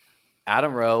 And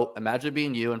Adam wrote, imagine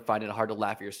being you and finding it hard to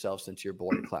laugh at yourself since you're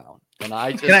born a clown. And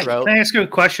I just wrote. Can I ask you a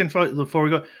question before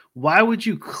we go? Why would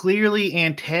you clearly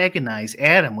antagonize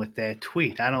Adam with that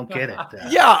tweet? I don't get it.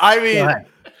 Yeah, I mean,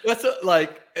 that's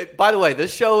by the way,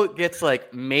 this show gets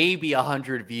like maybe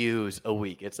 100 views a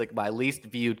week. It's like my least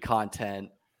viewed content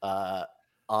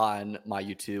on my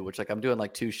YouTube, which like I'm doing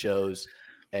like 2 shows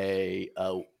a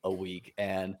week.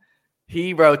 And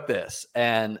he wrote this,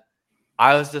 and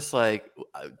I was just like,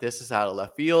 this is out of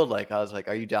left field. Like, I was like,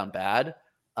 are you down bad?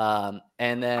 And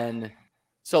then,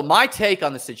 so my take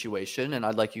on the situation, and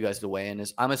I'd like you guys to weigh in,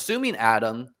 is I'm assuming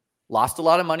Adam lost a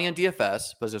lot of money on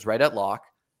DFS because it was right at lock.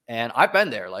 And I've been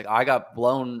there. Like, I got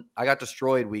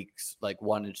destroyed weeks like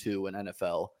 1 and 2 in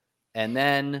NFL. And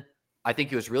then I think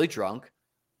he was really drunk.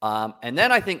 And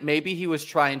then I think maybe he was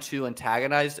trying to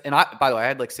antagonize. And by the way, I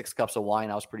had like 6 cups of wine.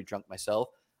 I was pretty drunk myself.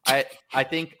 I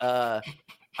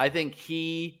think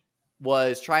he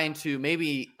was trying to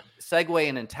maybe segue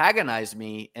and antagonize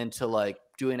me into like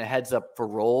doing a heads up for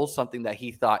rolls, something that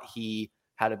he thought he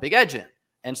had a big edge in.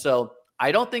 And so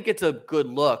I don't think it's a good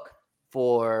look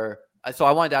so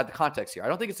I wanted to add the context here. I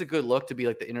don't think it's a good look to be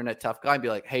like the internet tough guy and be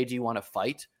like, hey, do you want to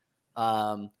fight?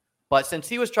 But since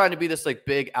he was trying to be this like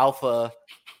big alpha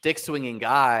dick swinging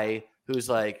guy who's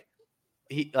like,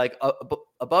 he like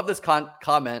above this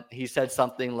comment, he said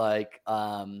something like,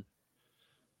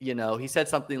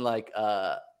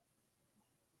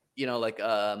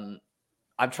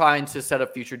 I'm trying to set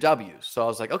up future W's. So I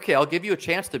was like, okay, I'll give you a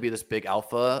chance to be this big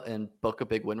alpha and book a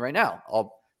big win right now.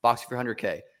 I'll box you for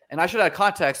 100K. And I should add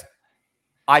context.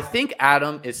 I think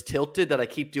Adam is tilted that I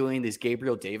keep doing these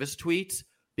Gabriel Davis tweets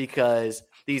because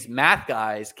these math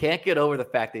guys can't get over the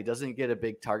fact that he doesn't get a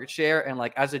big target share. And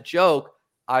like, as a joke,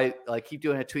 I like keep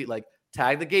doing a tweet like,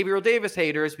 tag the Gabriel Davis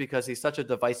haters because he's such a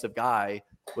divisive guy,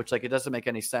 which like, it doesn't make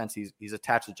any sense. He's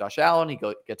attached to Josh Allen. He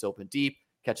gets open deep,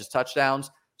 catches touchdowns.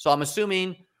 So I'm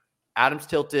assuming Adam's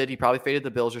tilted. He probably faded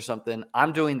the Bills or something.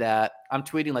 I'm doing that. I'm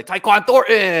tweeting like Tyquan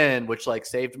Thornton, which like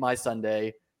saved my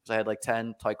Sunday because I had like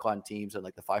 10 Tyquan teams and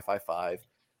like the 5-5-5.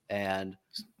 And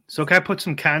so can I put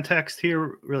some context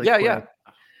here really quick?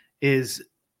 Yeah.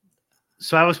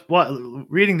 So I was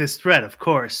reading this thread, of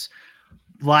course,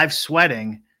 live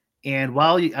sweating. And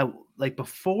while right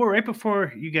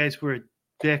before you guys were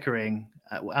bickering,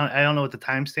 I don't know what the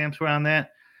timestamps were on that,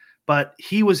 but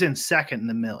he was in second in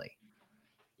the Millie.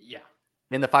 Yeah.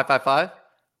 In the 5-5-5?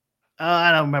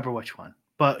 I don't remember which one,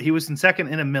 but he was in second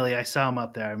in a Millie. I saw him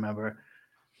up there, I remember.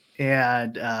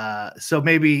 And so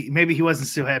maybe he wasn't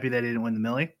so happy that he didn't win the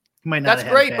Millie. He might not. That's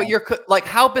great, but you're like,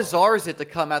 how bizarre is it to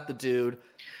come at the dude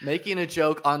making a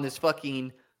joke on this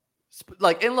fucking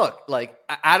like? And look, like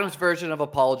Adam's version of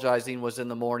apologizing was in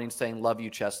the morning saying "Love you,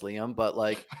 Chess Liam," but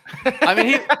like, I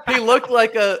mean, he looked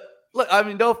like a. Look, I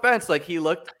mean, no offense, like he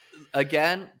looked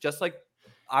again, just like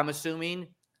I'm assuming.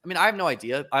 I mean, I have no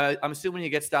idea. I'm assuming he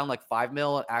gets down like $5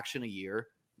 million action a year,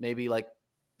 maybe like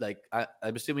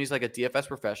I'm assuming he's like a DFS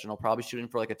professional, probably shooting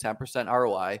for like a 10%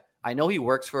 ROI. I know he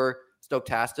works for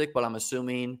Stokastic, but I'm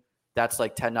assuming that's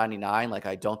like 1099. Like,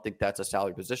 I don't think that's a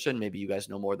salary position. Maybe you guys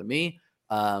know more than me.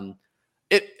 I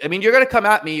mean, you're going to come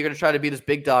at me. You're going to try to be this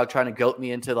big dog trying to goat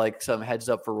me into like some heads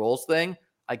up for rolls thing.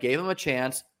 I gave him a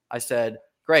chance. I said,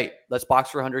 great, let's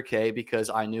box for 100K because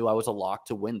I knew I was a lock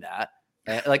to win that.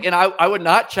 And I would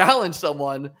not challenge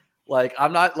someone. Like,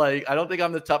 I'm not like, I don't think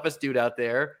I'm the toughest dude out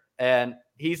there. And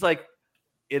he's like,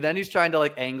 and then he's trying to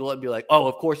like angle it and be like, oh,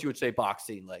 of course you would say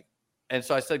boxing. Like, and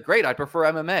so I said, great, I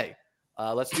prefer MMA.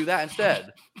 Let's do that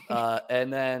instead.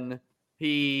 And then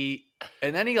he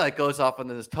like goes off on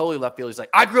this totally left field. He's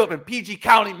like, I grew up in PG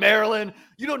County, Maryland.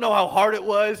 You don't know how hard it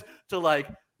was to like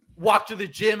walk to the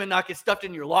gym and not get stuffed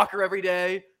in your locker every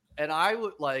day. And I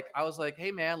was like,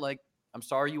 hey man, like, I'm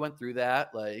sorry you went through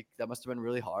that. Like, that must have been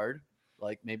really hard.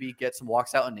 Like, maybe get some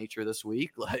walks out in nature this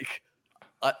week. Like,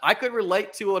 I could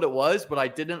relate to what it was, but I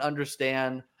didn't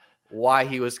understand why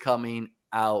he was coming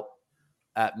out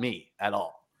at me at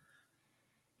all.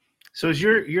 So is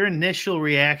your initial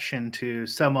reaction to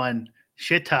someone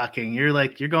shit talking?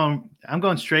 I'm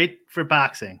going straight for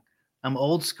boxing. I'm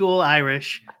old school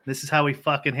Irish. This is how we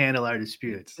fucking handle our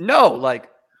disputes. No,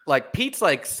 like Pete's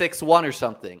like 6'1" or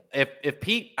something. If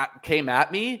Pete came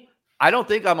at me, I don't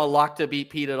think I'm a lock to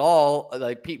beat Pete at all.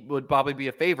 Like, Pete would probably be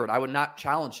a favorite. I would not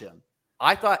challenge him.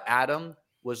 I thought Adam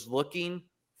was looking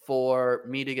for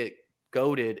me to get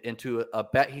goaded into a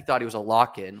bet he thought he was a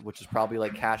lock-in, which is probably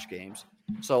like cash games.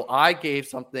 So I gave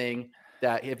something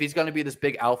that if he's going to be this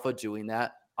big alpha doing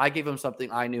that, I gave him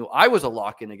something I knew I was a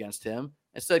lock-in against him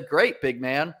and said, great, big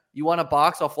man. You want a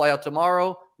box? I'll fly out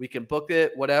tomorrow. We can book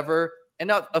it, whatever. And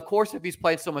now, of course, if he's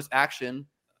playing so much action,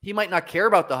 he might not care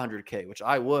about the 100K, which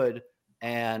I would.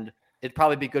 And it'd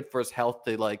probably be good for his health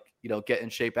to like, get in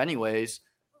shape anyways.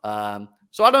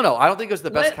 So I don't know. I don't think it was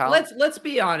the best count. Let's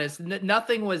be honest.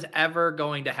 Nothing was ever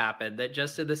going to happen. That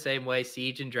just in the same way,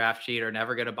 Siege and Draft Cheat are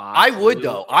never going to box. I would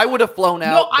though. I would have flown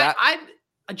out. No,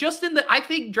 I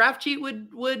think Draft Cheat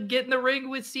would get in the ring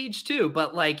with Siege too,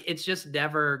 but like it's just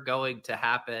never going to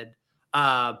happen.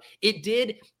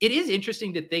 It is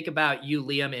interesting to think about you,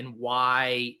 Liam, and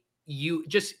why you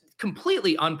just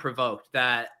completely unprovoked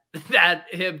that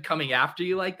him coming after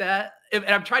you like that. And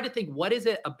I'm trying to think, what is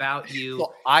it about you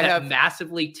that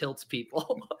massively tilts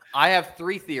people? I have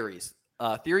three theories.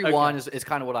 Theory one is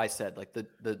kind of what I said, like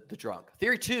the drunk.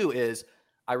 Theory two is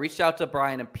I reached out to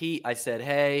Brian and Pete. I said,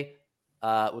 hey,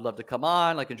 would love to come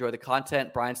on, like enjoy the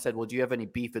content. Brian said, well, do you have any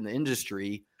beef in the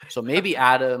industry? So maybe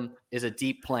Adam is a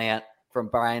deep plant from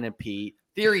Brian and Pete.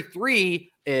 Theory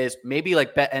three is maybe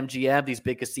like BetMGM, these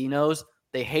big casinos,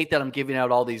 they hate that I'm giving out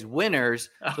all these winners.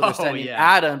 So they're sending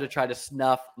Adam to try to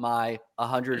snuff my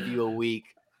 100 view a week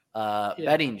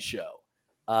betting show.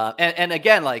 And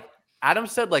again, like Adam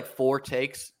said like 4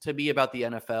 takes to me about the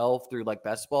NFL through like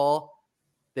best ball.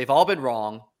 They've all been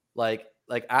wrong. Like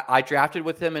I drafted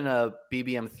with him in a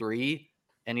BBM 3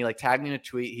 and he like tagged me in a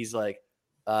tweet. He's like,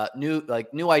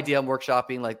 new idea I'm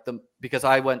workshopping because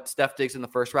I went Steph Diggs in the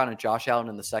first round and Josh Allen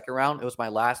in the second round. It was my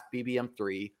last BBM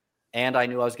 3. And I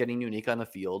knew I was getting unique on the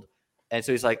field. And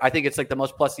so he's like, I think it's like the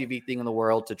most plus EV thing in the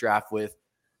world to draft with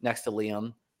next to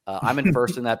Liam. I'm in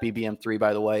first in that BBM3,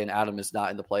 by the way, and Adam is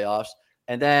not in the playoffs.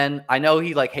 And then I know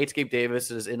he like hates Gabe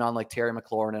Davis, is in on like Terry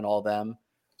McLaurin and all them.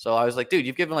 So I was like, dude,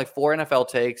 you've given like 4 NFL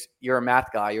takes. You're a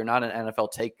math guy. You're not an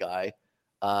NFL take guy.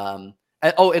 And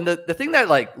the thing that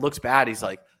like looks bad, he's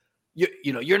like,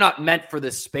 you know, you're not meant for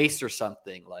this space or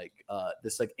something like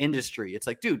this like industry. It's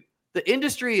like, dude, the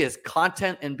industry is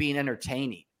content and being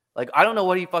entertaining. Like, I don't know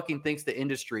what he fucking thinks the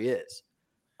industry is.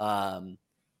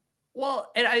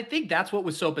 Well, and I think that's what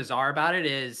was so bizarre about it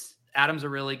is Adam's a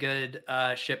really good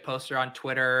shit poster on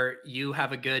Twitter. You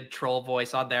have a good troll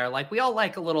voice on there. Like, we all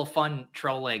like a little fun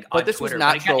trolling on this Twitter. Was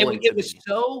not trolling. It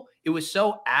was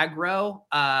so aggro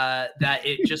that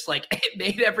it just like it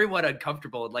made everyone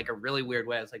uncomfortable in like a really weird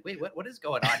way. I was like, wait, what is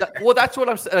going on? Well, that's what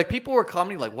I'm saying. Like, people were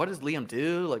commenting, like, what does Liam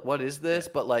do? Like, what is this?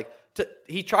 But like,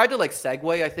 he tried to like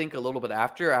segue, I think, a little bit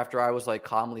after I was like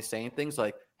calmly saying things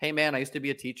like, hey man, I used to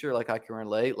be a teacher. Like, I can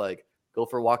relate. Like, go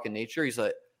for a walk in nature. He's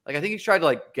like I think he tried to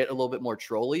like get a little bit more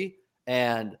trolly.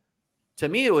 And to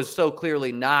me, it was so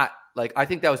clearly not like, I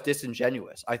think that was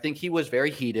disingenuous. I think he was very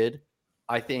heated.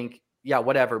 I think, yeah,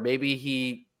 whatever. Maybe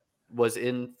he was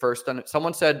in first on,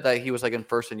 someone said that he was like in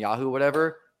first in Yahoo,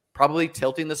 whatever, probably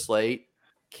tilting the slate,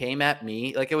 came at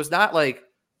me. Like, it was not like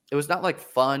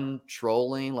fun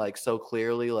trolling, like so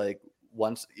clearly, like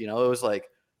once, you know, it was like,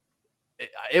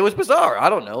 it was bizarre. I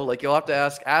don't know. Like, you'll have to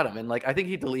ask Adam. And like, I think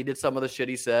he deleted some of the shit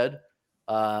he said.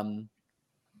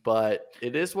 But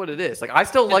it is what it is. Like, I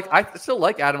still like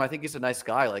Adam. I think he's a nice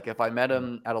guy. Like, if I met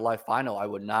him at a live final, I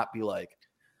would not be like,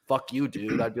 fuck you,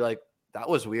 dude. I'd be like, that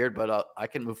was weird, but I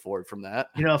can move forward from that.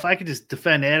 You know, if I could just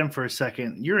defend Adam for a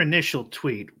second, your initial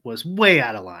tweet was way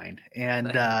out of line. And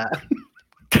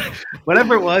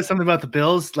whatever it was, something about the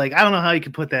Bills, like, I don't know how you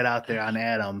could put that out there on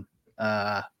Adam.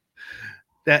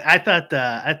 That I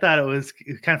thought it was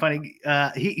kind of funny.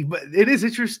 But it is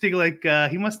interesting. Like,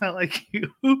 he must not like you.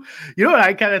 You know what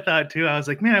I kind of thought too? I was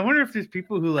like, man, I wonder if there's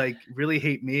people who like really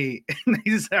hate me and they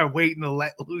just are waiting to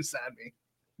let loose on me.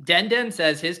 Den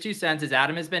says his 2 cents is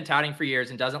Adam has been touting for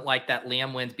years and doesn't like that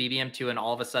Liam wins BBM2 and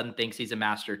all of a sudden thinks he's a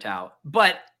master tout.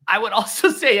 But I would also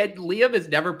say Liam has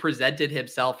never presented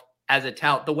himself as a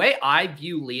tout. The way I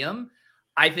view Liam,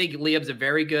 I think Liam's a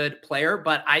very good player,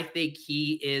 but I think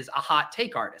he is a hot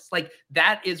take artist. Like,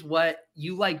 that is what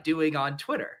you like doing on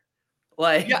Twitter.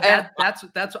 Like, yeah, that's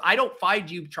I don't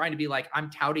find you trying to be like, I'm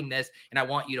touting this and I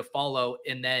want you to follow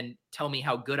and then tell me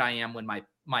how good I am when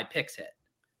my picks hit.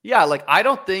 Yeah, like, I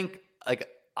don't think, like,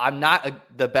 I'm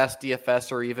not the best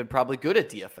DFS or even probably good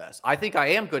at DFS. I think I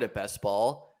am good at best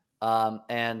ball.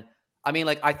 And I mean,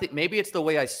 like, I think maybe it's the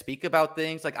way I speak about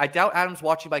things. Like, I doubt Adam's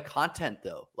watching my content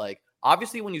though. Like,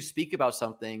 obviously when you speak about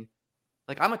something,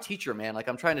 like, I'm a teacher, man. Like,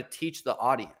 I'm trying to teach the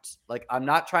audience. Like, I'm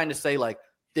not trying to say like,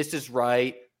 this is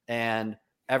right and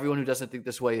everyone who doesn't think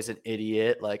this way is an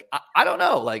idiot. Like, I don't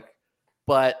know. Like,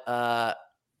 but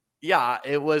yeah,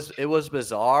 it was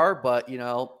bizarre, but you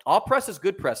know, all press is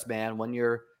good press, man. When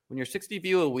you're 60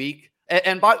 view a week,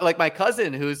 and like my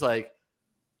cousin who's like,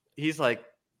 he's like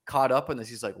caught up in this.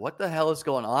 He's like, what the hell is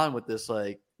going on with this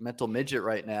like mental midget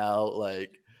right now?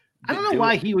 Like, I don't know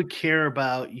why he would care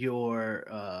about your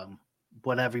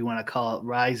whatever you want to call it,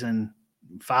 rise in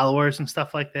followers and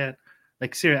stuff like that.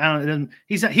 Like, seriously,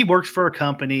 he works for a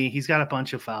company. He's got a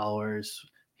bunch of followers.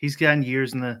 He's gotten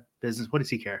years in the business. What does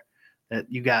he care that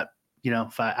you got, you know,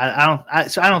 so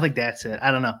I don't think that's it.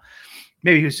 I don't know.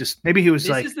 Maybe he was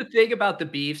this is the thing about the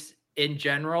beefs in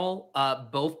general.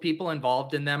 Both people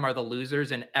involved in them are the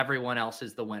losers and everyone else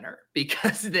is the winner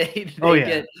because they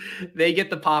get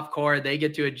the popcorn, they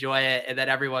get to enjoy it. And then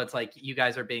everyone's like, you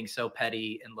guys are being so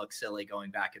petty and look silly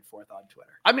going back and forth on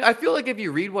Twitter. I mean, I feel like if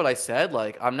you read what I said,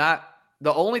 like, I'm not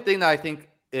the only thing that I think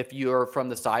if you're from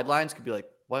the sidelines could be like,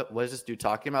 what is this dude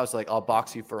talking about? I was like, I'll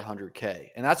box you for $100K.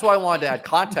 And that's why I wanted to add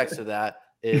context to that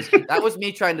is that was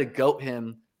me trying to goat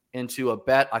him into a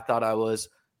bet I thought I was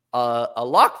a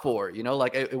lock for, you know,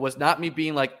 like it was not me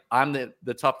being like, I'm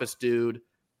the toughest dude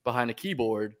behind a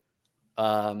keyboard.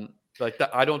 Like that,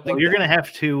 I don't think you're going to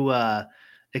have to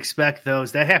expect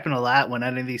those. That happened a lot when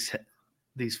any of these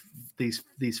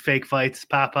fake fights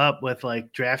pop up with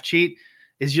like draft cheat.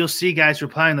 Is you'll see guys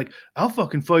replying like, I'll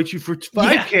fucking fight you for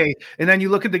 5K. Yeah. And then you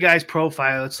look at the guy's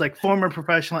profile. It's like former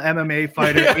professional MMA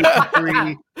fighter,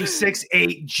 83, he's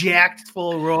 6'8", jacked,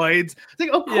 full of roids. It's like,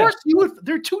 of course you would.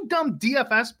 They're two dumb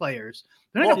DFS players.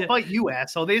 They're not going to fight you,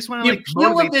 asshole. They just want to like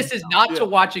motivate of this is not to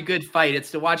watch a good fight.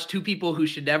 It's to watch two people who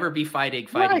should never be fight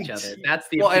each other. That's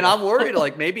the and I'm worried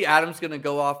like maybe Adam's going to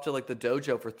go off to like the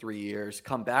dojo for 3 years,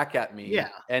 come back at me,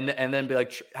 and then be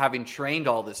like having trained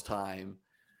all this time.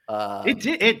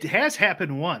 It has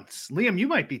happened once. Liam, you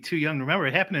might be too young to remember.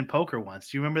 It happened in poker once.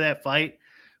 Do you remember that fight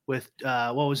with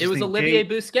what was his name? It was Olivier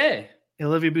Bousquet.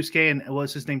 Olivier Bousquet, and what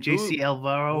was his name? JC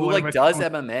Alvaro. Who like does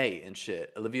MMA and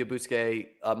shit. Olivier Bousquet.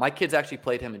 My kids actually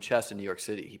played him in chess in New York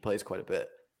City. He plays quite a bit.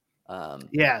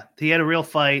 Yeah, he had a real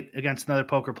fight against another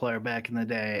poker player back in the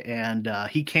day, and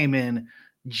he came in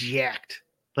jacked.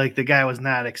 Like the guy was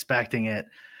not expecting it.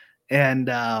 And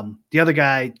the other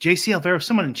guy, JC Alvaro,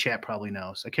 someone in chat probably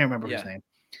knows. I can't remember his name.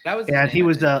 That was, and he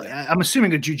was, I'm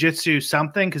assuming a jiu-jitsu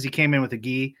something because he came in with a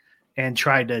gi and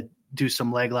tried to do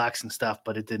some leg locks and stuff,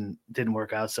 but it didn't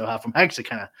work out so often. I actually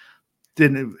kind of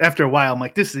didn't. After a while, I'm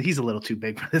like, he's a little too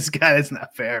big for this guy. That's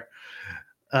not fair.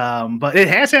 But it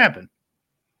has happened.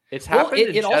 It's happened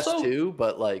in chess also, too,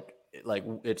 but like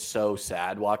it's so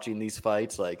sad watching these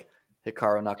fights, like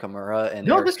Hikaru Nakamura and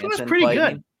Eric this Hansen was pretty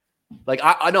fighting. Good. Like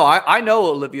I know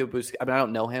Olivier Bousquet. I mean, I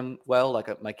don't know him well.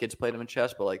 Like my kids played him in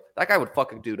chess, but like that guy would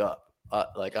fuck a dude up.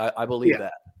 Like I believe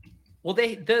that. Well,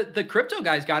 the crypto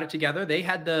guys got it together. They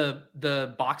had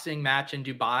the boxing match in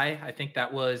Dubai. I think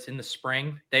that was in the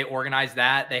spring. They organized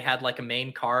that. They had like a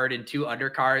main card and 2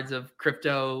 undercards of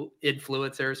crypto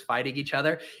influencers fighting each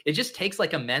other. It just takes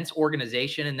like immense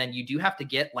organization, and then you do have to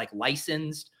get like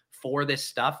licensed for this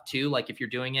stuff too. Like if you're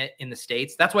doing it in the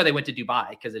States, that's why they went to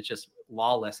Dubai, because it's just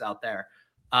lawless out there.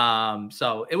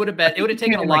 So it would have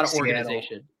taken a lot of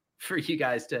organization for you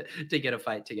guys to get a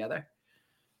fight together.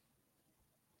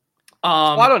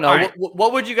 I don't know. Right.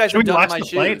 What would you guys have done in my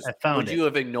shoes? Would you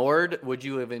have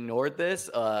ignored this?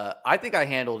 I think I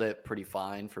handled it pretty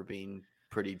fine for being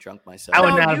pretty drunk myself. I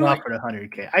would not have offered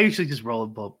 $100K. I usually just roll a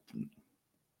boat.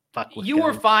 Fuck with you guys.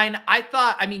 Were fine.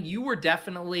 You were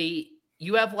definitely.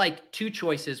 You have like 2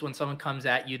 choices when someone comes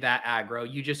at you that aggro.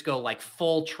 You just go like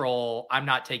full troll. I'm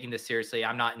not taking this seriously.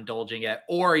 I'm not indulging it.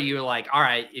 Or you're like, all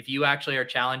right, if you actually are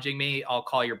challenging me, I'll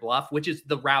call your bluff, which is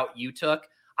the route you took.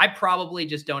 I probably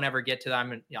just don't ever get to that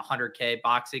 100K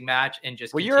boxing match and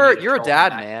just. Well, you're a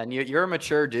dad, man. You're a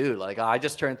mature dude. Like I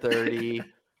just turned 30,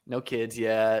 no kids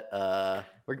yet.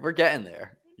 We're getting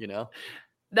there, you know.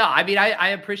 No, I mean I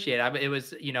appreciate it. It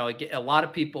was a lot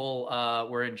of people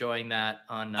were enjoying that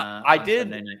on. Sunday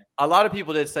night. A lot of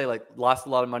people did say like lost a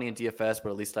lot of money in DFS, but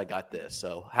at least I got this.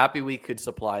 So happy we could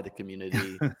supply the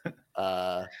community.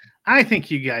 I think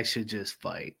you guys should just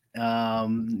fight.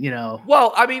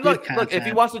 Well, I mean, look, if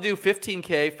he wants to do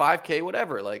 15K, 5K,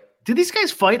 whatever, like. Did these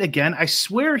guys fight again? I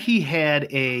swear he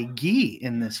had a gi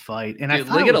in this fight, and dude,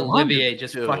 look at Olivier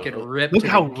just fucking ripped. Look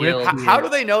how ripped. How do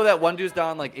they know that one dude's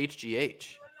down like HGH?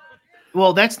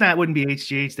 Well, wouldn't be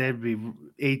HGH. That'd be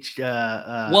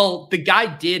well, the guy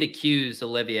did accuse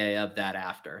Olivier of that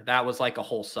after. That was like a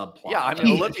whole subplot. Yeah, I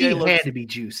mean, Olivier had to be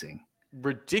juicing.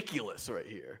 Ridiculous right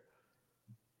here.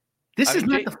 This is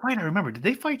not the fight I remember. Did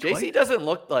they fight twice? JC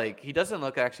doesn't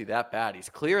look actually that bad. He's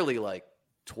clearly like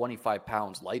 25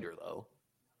 pounds lighter though.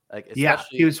 Like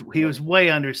he was way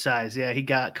undersized. Yeah, he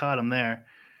caught him there.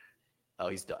 Oh,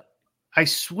 he's done. I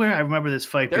swear I remember this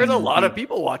fight. There's a lot of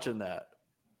people watching that.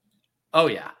 Oh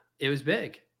yeah, it was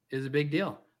big. It was a big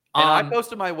deal. And I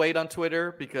posted my weight on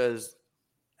Twitter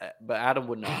but Adam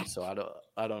would not. So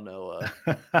I don't know.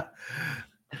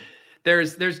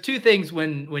 There's 2 things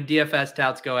when DFS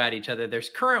touts go at each other. There's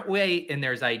current weight and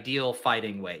there's ideal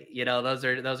fighting weight. Those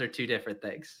are 2 different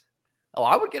things. Oh,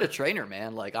 I would get a trainer,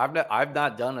 man. Like I've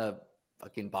not done a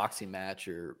fucking boxing match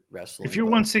or wrestling. If you're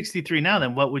 163 now,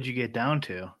 then what would you get down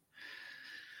to?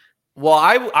 Well,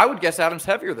 I would guess Adam's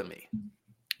heavier than me.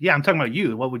 Yeah, I'm talking about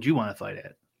you. What would you want to fight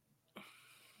at?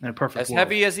 In a perfect world.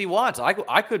 Heavy as he wants.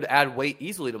 I could add weight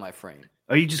easily to my frame.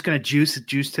 Are you just gonna juice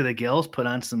to the gills? Put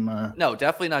on some. No,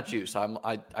 definitely not juice.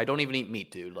 I don't even eat meat,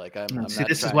 dude. Like I'm. See,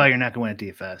 this is why you're not going to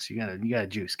win at DFS. You gotta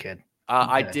juice, kid.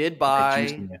 I did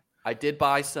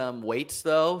buy some weights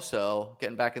though, so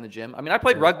getting back in the gym. I mean, I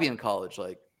played rugby in college.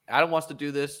 Like Adam wants to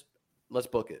do this. Let's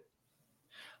book it.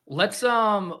 Let's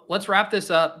wrap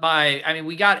this up by. I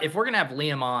mean, if we're gonna have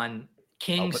Liam on.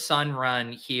 King Sun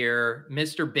Run here,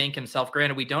 Mr. Bink himself.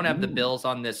 Granted, we don't have the Bills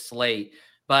on this slate,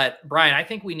 but Brian, I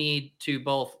think we need to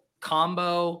both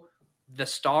combo the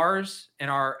stars and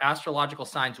our astrological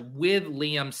signs with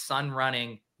Liam Sun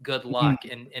Running. Good luck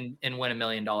and win $1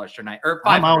 million tonight. Or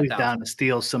I'm always down to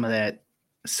steal some of that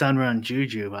Sun Run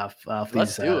juju off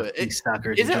Let's do it. These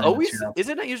suckers.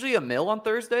 Isn't it usually a mill on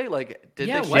Thursday? Like they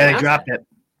dropped it.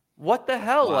 What the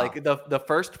hell? Wow. Like the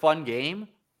first fun game.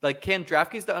 Like, can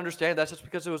DraftKings to understand that's just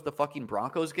because it was the fucking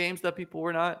Broncos games that people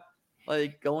were not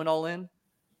like going all in?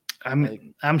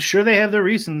 I'm sure they have their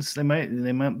reasons. They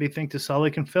might be think this all they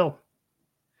can fill.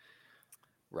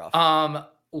 Rough.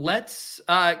 Let's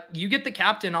you get the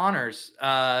captain honors.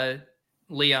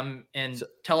 Liam, and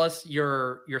tell us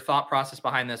your thought process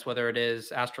behind this, whether it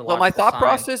is Astrological. Well, my thought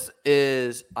process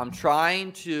is I'm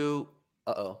trying to.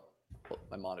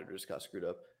 My monitor just got screwed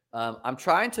up. I'm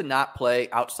trying to not play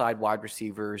outside wide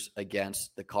receivers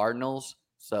against the Cardinals.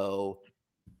 So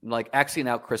I'm like Xing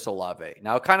out Chris Olave.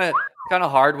 Now, kind of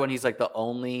hard when he's like the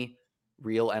only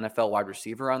real NFL wide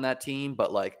receiver on that team,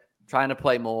 but like trying to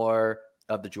play more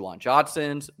of the Juwan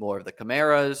Johnsons, more of the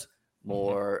Camaras,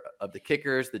 more of the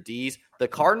kickers, the Ds. The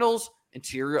Cardinals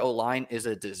interior O-line is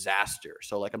a disaster.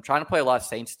 So like I'm trying to play a lot of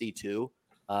Saints D too,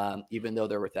 even though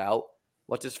they're without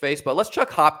what's his face. But let's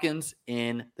chuck Hopkins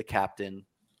in the captain.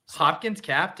 Hopkins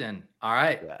captain. All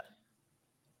right. Yeah.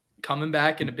 Coming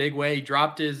back in a big way. He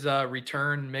dropped his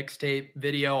return mixtape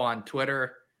video on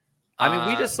Twitter. I mean,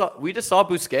 we just saw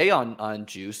Bousquet on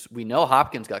Juice. We know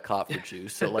Hopkins got caught for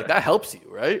Juice. So like that helps you,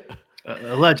 right?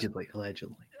 Allegedly.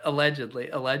 All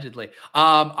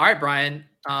right, Brian.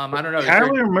 I don't know.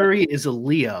 Kyler Murray is a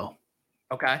Leo.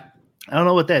 Okay. I don't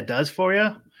know what that does for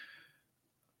you.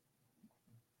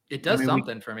 It does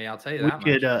something for me. I'll tell you that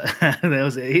much. That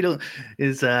was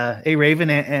is A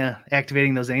Raven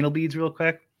activating those anal beads real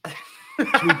quick.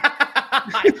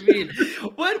 I mean,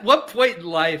 what point in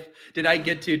life did I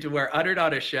get to where uttered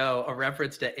on a show a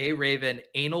reference to A Raven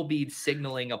anal bead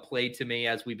signaling a play to me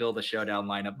as we build a showdown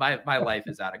lineup? My life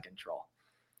is out of control.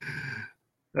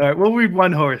 All right, we'll read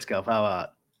one horoscope. How about?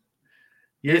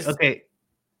 Okay.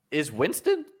 Is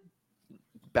Winston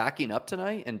backing up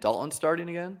tonight and Dalton starting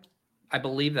again? I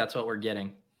believe that's what we're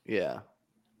getting. Yeah.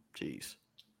 Jeez.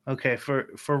 Okay, for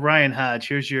Ryan Hodge,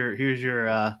 here's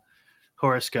your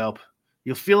horoscope.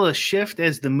 You'll feel a shift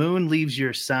as the moon leaves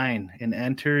your sign and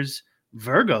enters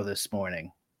Virgo this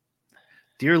morning.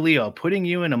 Dear Leo, putting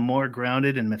you in a more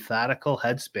grounded and methodical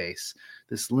headspace.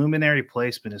 This luminary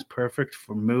placement is perfect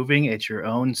for moving at your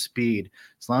own speed,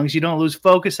 as long as you don't lose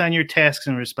focus on your tasks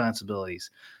and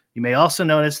responsibilities. You may also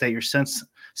notice that your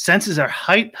senses are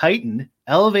heightened,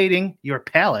 elevating your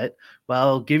palate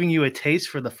while giving you a taste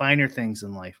for the finer things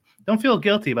in life. Don't feel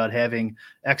guilty about having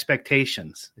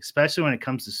expectations, especially when it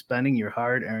comes to spending your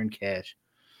hard-earned cash.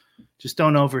 Just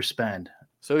don't overspend.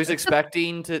 So he's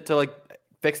expecting to like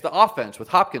fix the offense with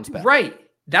Hopkins back. Right.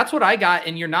 That's what I got.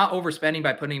 And you're not overspending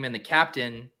by putting him in the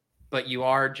captain, but you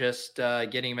are just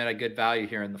getting him at a good value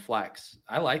here in the flex.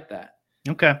 I like that.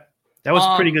 Okay. That was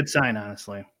a pretty good sign,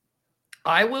 honestly.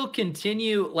 I will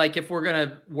continue, like if we're going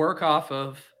to work off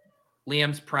of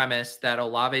Liam's premise that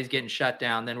Olave is getting shut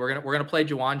down, then we're gonna play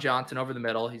Juwan Johnson over the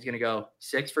middle. He's gonna go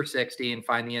 6 for 60 and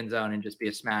find the end zone and just be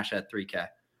a smash at 3K.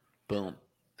 Boom.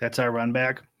 That's our run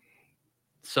back.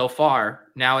 So far,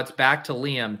 now it's back to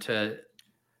Liam to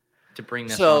bring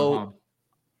this home.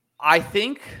 I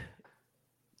think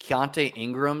Keontae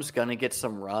Ingram's gonna get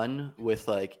some run with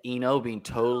like Eno being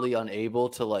totally unable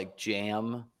to like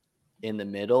jam in the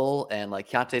middle, and like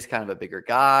Keontae's kind of a bigger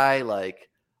guy. Like,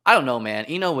 I don't know, man.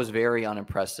 Eno was very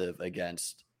unimpressive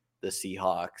against the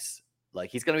Seahawks.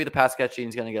 Like, he's going to be the pass catching.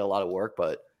 He's going to get a lot of work,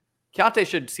 but Keontae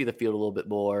should see the field a little bit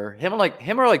more. Him or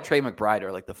like Trey McBride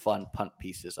are like the fun punt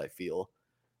pieces, I feel.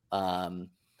 Do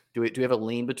we have a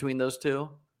lean between those two?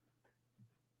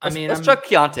 Let's chuck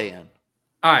Keontae in.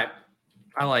 All right.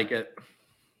 I like it.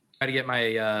 Got to get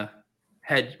my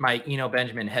my Eno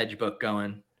Benjamin hedge book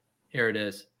going. Here it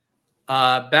is.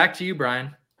 Back to you,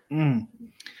 Brian.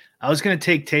 I was going to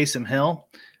take Taysom Hill,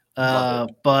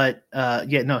 but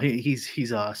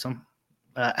he's awesome.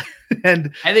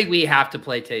 And I think we have to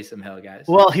play Taysom Hill, guys.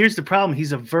 Well, here's the problem.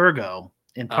 He's a Virgo,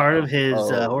 and part of his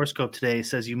horoscope today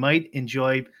says you might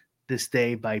enjoy this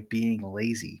day by being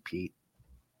lazy, Pete.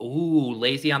 Ooh,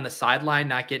 lazy on the sideline,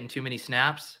 not getting too many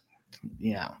snaps.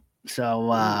 Yeah.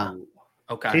 So,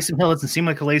 okay. Taysom Hill doesn't seem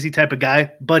like a lazy type of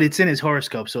guy, but it's in his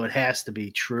horoscope, so it has to be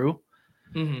true.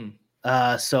 Mm-hmm.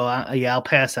 I'll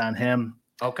pass on him.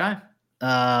 Okay. Who's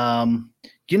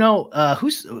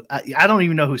I don't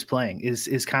even know who's playing.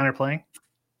 Is Connor playing?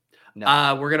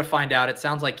 No. We're gonna find out. It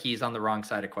sounds like he's on the wrong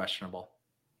side of questionable.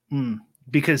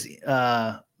 Because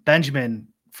Benjamin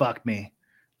fucked me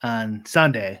on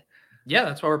Sunday. Yeah,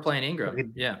 that's why we're playing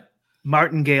Ingram. Yeah.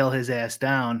 Martingale his ass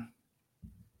down.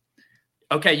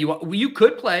 Okay, you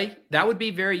could play. That would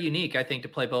be very unique, I think, to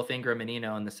play both Ingram and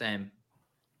Eno in the same.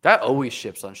 That always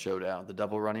ships on Showdown, the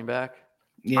double running back.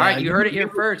 Yeah, all right, you heard it here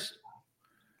first.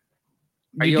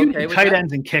 Are you okay with tight that?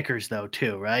 ends and kickers, though,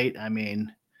 too, right? I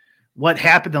mean, what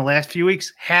happened the last few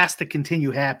weeks has to continue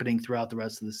happening throughout the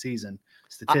rest of the season,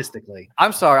 statistically.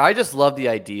 I'm sorry. I just love the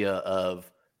idea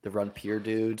of the Run Peer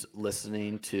dudes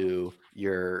listening to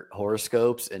your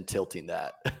horoscopes and tilting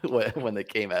that when they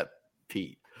came at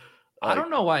Pete. I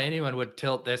don't know why anyone would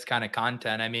tilt this kind of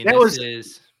content. I mean,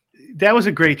 That was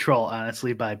a great troll,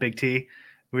 honestly, by Big T.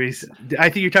 I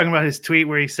think you're talking about his tweet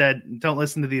where he said, "Don't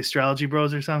listen to the astrology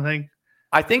bros" or something.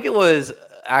 I think it was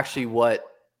actually what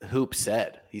Hoop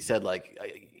said. He said, like,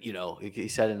 he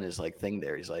said in his like thing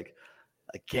there, he's like,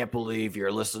 I can't believe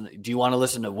you're listening. Do you want to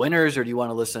listen to winners or do you want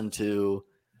to listen to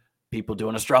people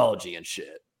doing astrology and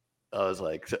shit? I was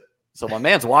like, so my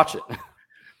man's watching.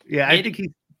 Yeah, I think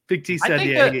Big T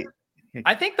said,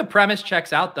 I think the premise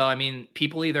checks out, though. I mean,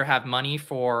 people either have money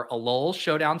for a LOL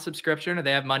Showdown subscription or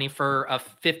they have money for a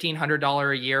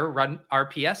 $1,500 a year run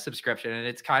RPS subscription. And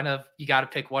it's kind of, you got to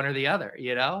pick one or the other,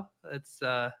 That's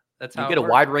how you get a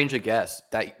wide range of guests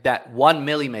that 1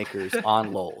 milli makers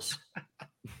on LOLs.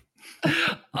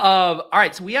 All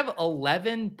right. So we have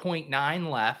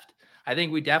 11.9 left. I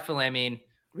think we definitely,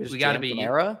 we got to be.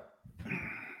 Kamara?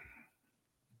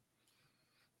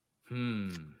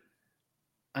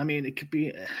 It could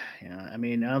be,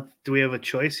 do we have a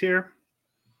choice here?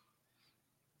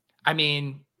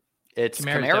 It's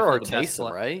Kamara or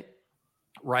Taysom, right?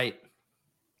 Right.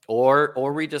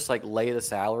 Or we just like lay the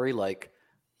salary, like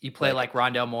you play like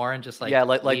Rondale Moore and just like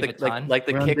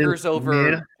the kickers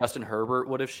over Justin Herbert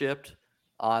would have shipped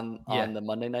on the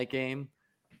Monday night game.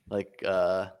 Like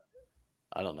I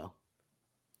don't know.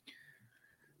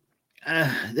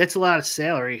 That's a lot of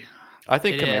salary. I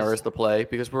think Kamara is the play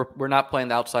because we're not playing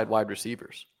the outside wide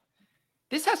receivers.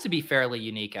 This has to be fairly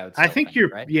unique. I think you're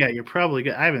right? Yeah, you're probably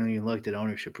good. I haven't even looked at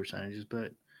ownership percentages,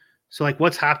 but so like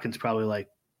what's Hopkins probably like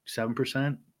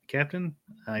 7% captain?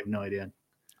 I have no idea.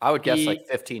 I would guess like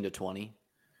 15 to 20.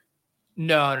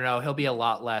 No, he'll be a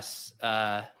lot less.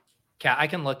 I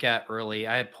can look at early.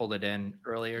 I had pulled it in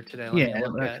earlier today.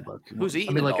 Who's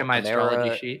eating? Let me look at my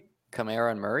astrology sheet.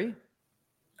 Kamara and Murray.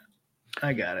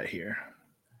 I got it here.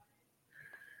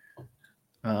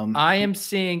 I am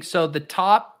seeing the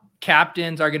top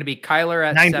captains are going to be Kyler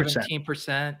at 9%.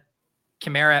 17%,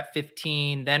 Kamara at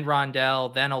 15%, then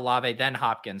Rondell, then Olave, then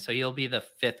Hopkins. So he'll be the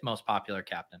 5th most popular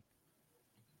captain.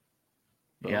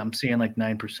 Yeah, I'm seeing like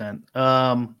 9%.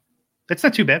 That's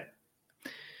not too bad.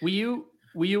 Will you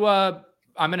I'm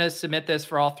going to submit this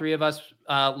for all 3 of us.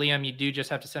 Liam, you do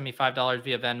just have to send me $5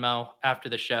 via Venmo after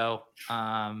the show.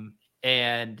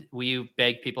 And will you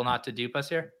beg people not to dupe us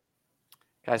here?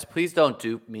 Guys, please don't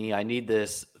dupe me. I need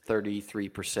this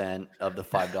 33% of the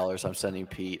 $5 I'm sending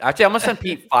Pete. Actually, I'm going to send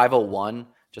Pete 501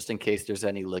 just in case there's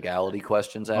any legality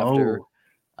questions after.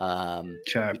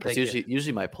 Sure. That's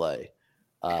usually my play.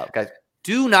 Guys,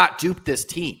 do not dupe this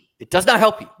team. It does not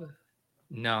help you.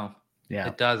 No. Yeah.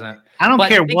 It doesn't. I don't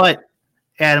care what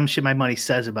Adam Shit My Money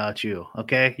says about you,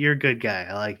 okay? You're a good guy.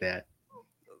 I like that.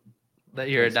 That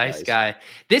you're a nice guy.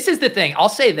 This is the thing. I'll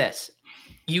say this.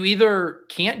 You either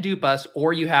can't dupe us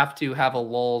or you have to have a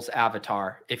LOL's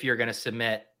avatar if you're going to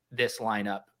submit this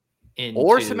lineup.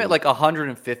 Or submit like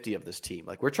 150 of this team.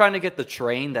 Like we're trying to get the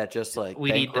train that just like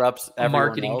bankrupts everyone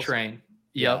marketing else. Train.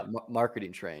 Yep. Yeah,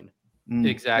 marketing train.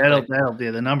 Exactly. That'll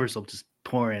the numbers will just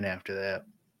pour in after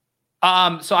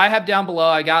that. So I have down below,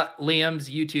 I got Liam's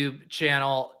YouTube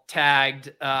channel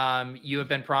tagged. You have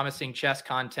been promising chess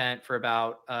content for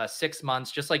about 6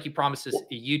 months, just like you promised us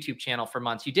a YouTube channel for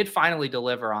months. You did finally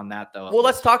deliver on that, though. Well,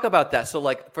 let's talk about that. So,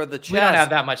 like, for the chess, we don't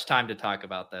have that much time to talk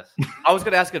about this. I was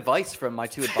going to ask advice from my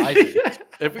 2 advisors.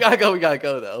 If we gotta go, we gotta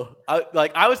go, though.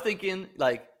 I was thinking,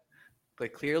 like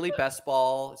clearly, Best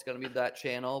Ball is going to be that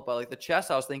channel, but like the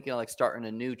chess, I was thinking like starting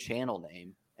a new channel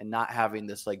name and not having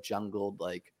this like jungled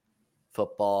like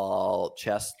football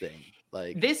chess thing.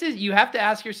 Like you have to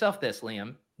ask yourself this,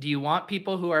 Liam. Do you want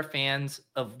people who are fans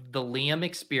of the Liam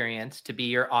experience to be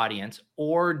your audience,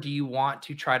 or do you want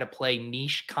to try to play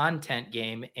niche content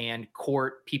game and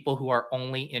court people who are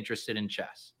only interested in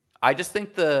chess? I just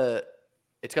think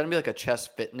it's going to be like a chess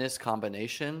fitness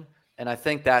combination. And I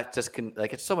think that just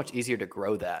it's so much easier to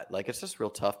grow that. Like, it's just real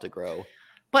tough to grow.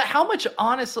 But how much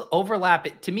honest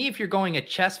overlap? To me, if you're going a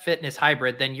chess fitness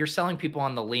hybrid, then you're selling people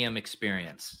on the Liam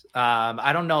experience.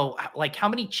 I don't know, like how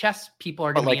many chess people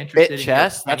are going to be interested in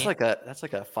chess. That's like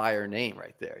a fire name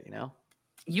right there.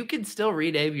 You can still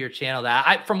rename your channel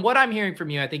that. From what I'm hearing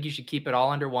from you, I think you should keep it all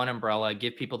under one umbrella.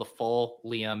 Give people the full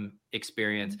Liam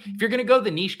experience. If you're going to go the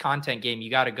niche content game,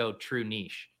 you got to go true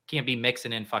niche. Can't be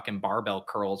mixing in fucking barbell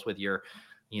curls with your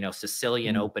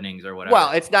Sicilian openings or whatever.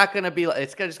 Well, it's not going to be like,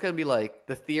 it's just going to be like,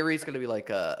 the theory is going to be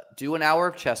like, do an hour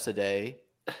of chess a day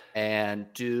and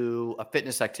do a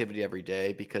fitness activity every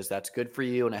day because that's good for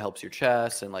you and it helps your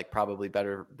chess and like probably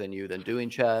better than doing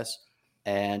chess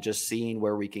and just seeing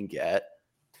where we can get.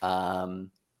 And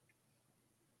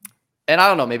I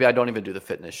don't know, maybe I don't even do the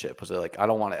fitness shit because like, I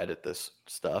don't want to edit this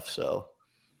stuff. So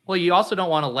Well, you also don't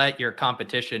want to let your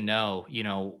competition know,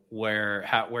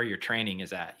 where your training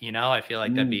is at. I feel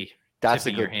like that'd be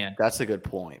tipping your hand. That's a good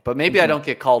point. But maybe I don't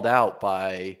get called out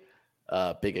by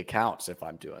big accounts if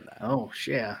I'm doing that. Oh,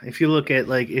 yeah. If you look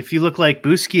like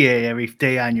Bousquier every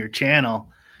day on your channel,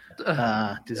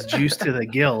 just juice to the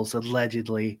gills,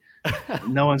 allegedly,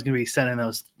 no one's going to be sending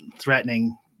those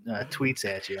threatening tweets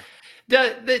at you.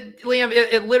 Liam,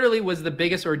 it literally was the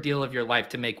biggest ordeal of your life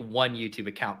to make one YouTube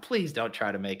account. Please don't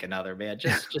try to make another, man.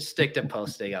 Just stick to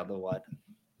posting on the one.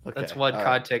 Okay, that's one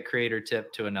content creator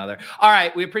tip to another. All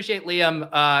right. We appreciate Liam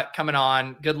coming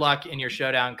on. Good luck in your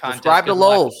showdown contest. Subscribe to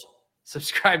Lols.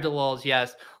 Subscribe to Lols.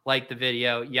 Yes. Like the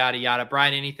video, yada, yada.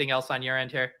 Brian, anything else on your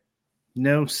end here?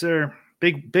 No, sir.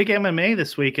 Big MMA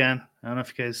this weekend. I don't know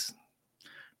if you guys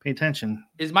pay attention.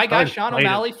 Is my guy Sean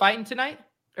O'Malley fighting tonight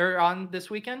or on this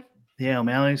weekend? Yeah,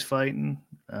 O'Malley's fighting.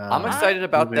 I'm excited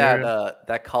about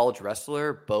that college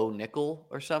wrestler, Bo Nickel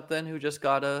or something, who just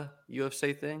got a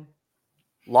UFC thing.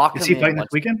 Is he fighting this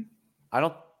weekend? I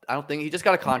don't think he just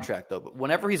got a contract though. But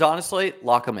whenever he's on a slate,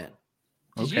 lock him in.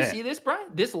 Did you see this, Brian?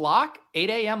 This lock, 8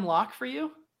 a.m. lock for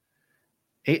you?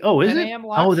 Is it? Oh,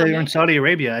 they were in Saudi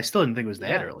Arabia. I still didn't think it was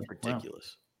that early.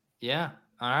 Ridiculous. Wow. Yeah.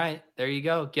 All right. There you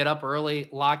go. Get up early.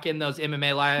 Lock in those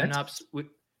MMA lineups.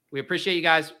 We appreciate you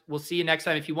guys. We'll see you next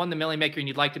time. If you won the Millie Maker and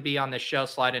you'd like to be on this show,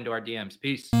 slide into our DMs.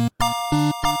 Peace.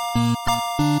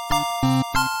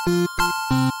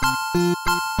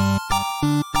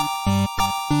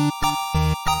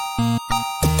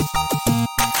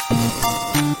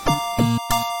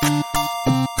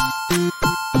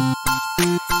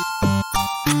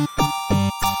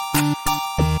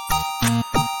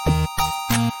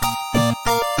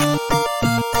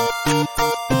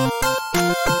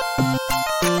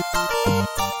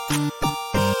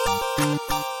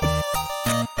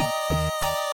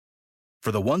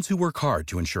 For the ones who work hard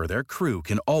to ensure their crew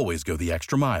can always go the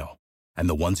extra mile, and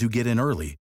the ones who get in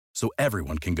early so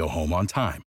everyone can go home on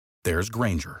time, there's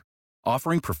Grainger,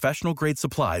 offering professional-grade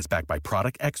supplies backed by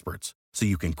product experts so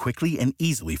you can quickly and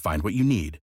easily find what you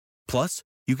need. Plus,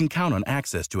 you can count on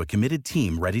access to a committed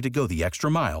team ready to go the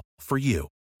extra mile for you.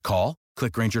 Call,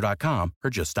 click Grainger.com, or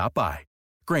just stop by.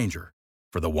 Grainger,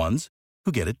 for the ones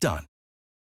who get it done.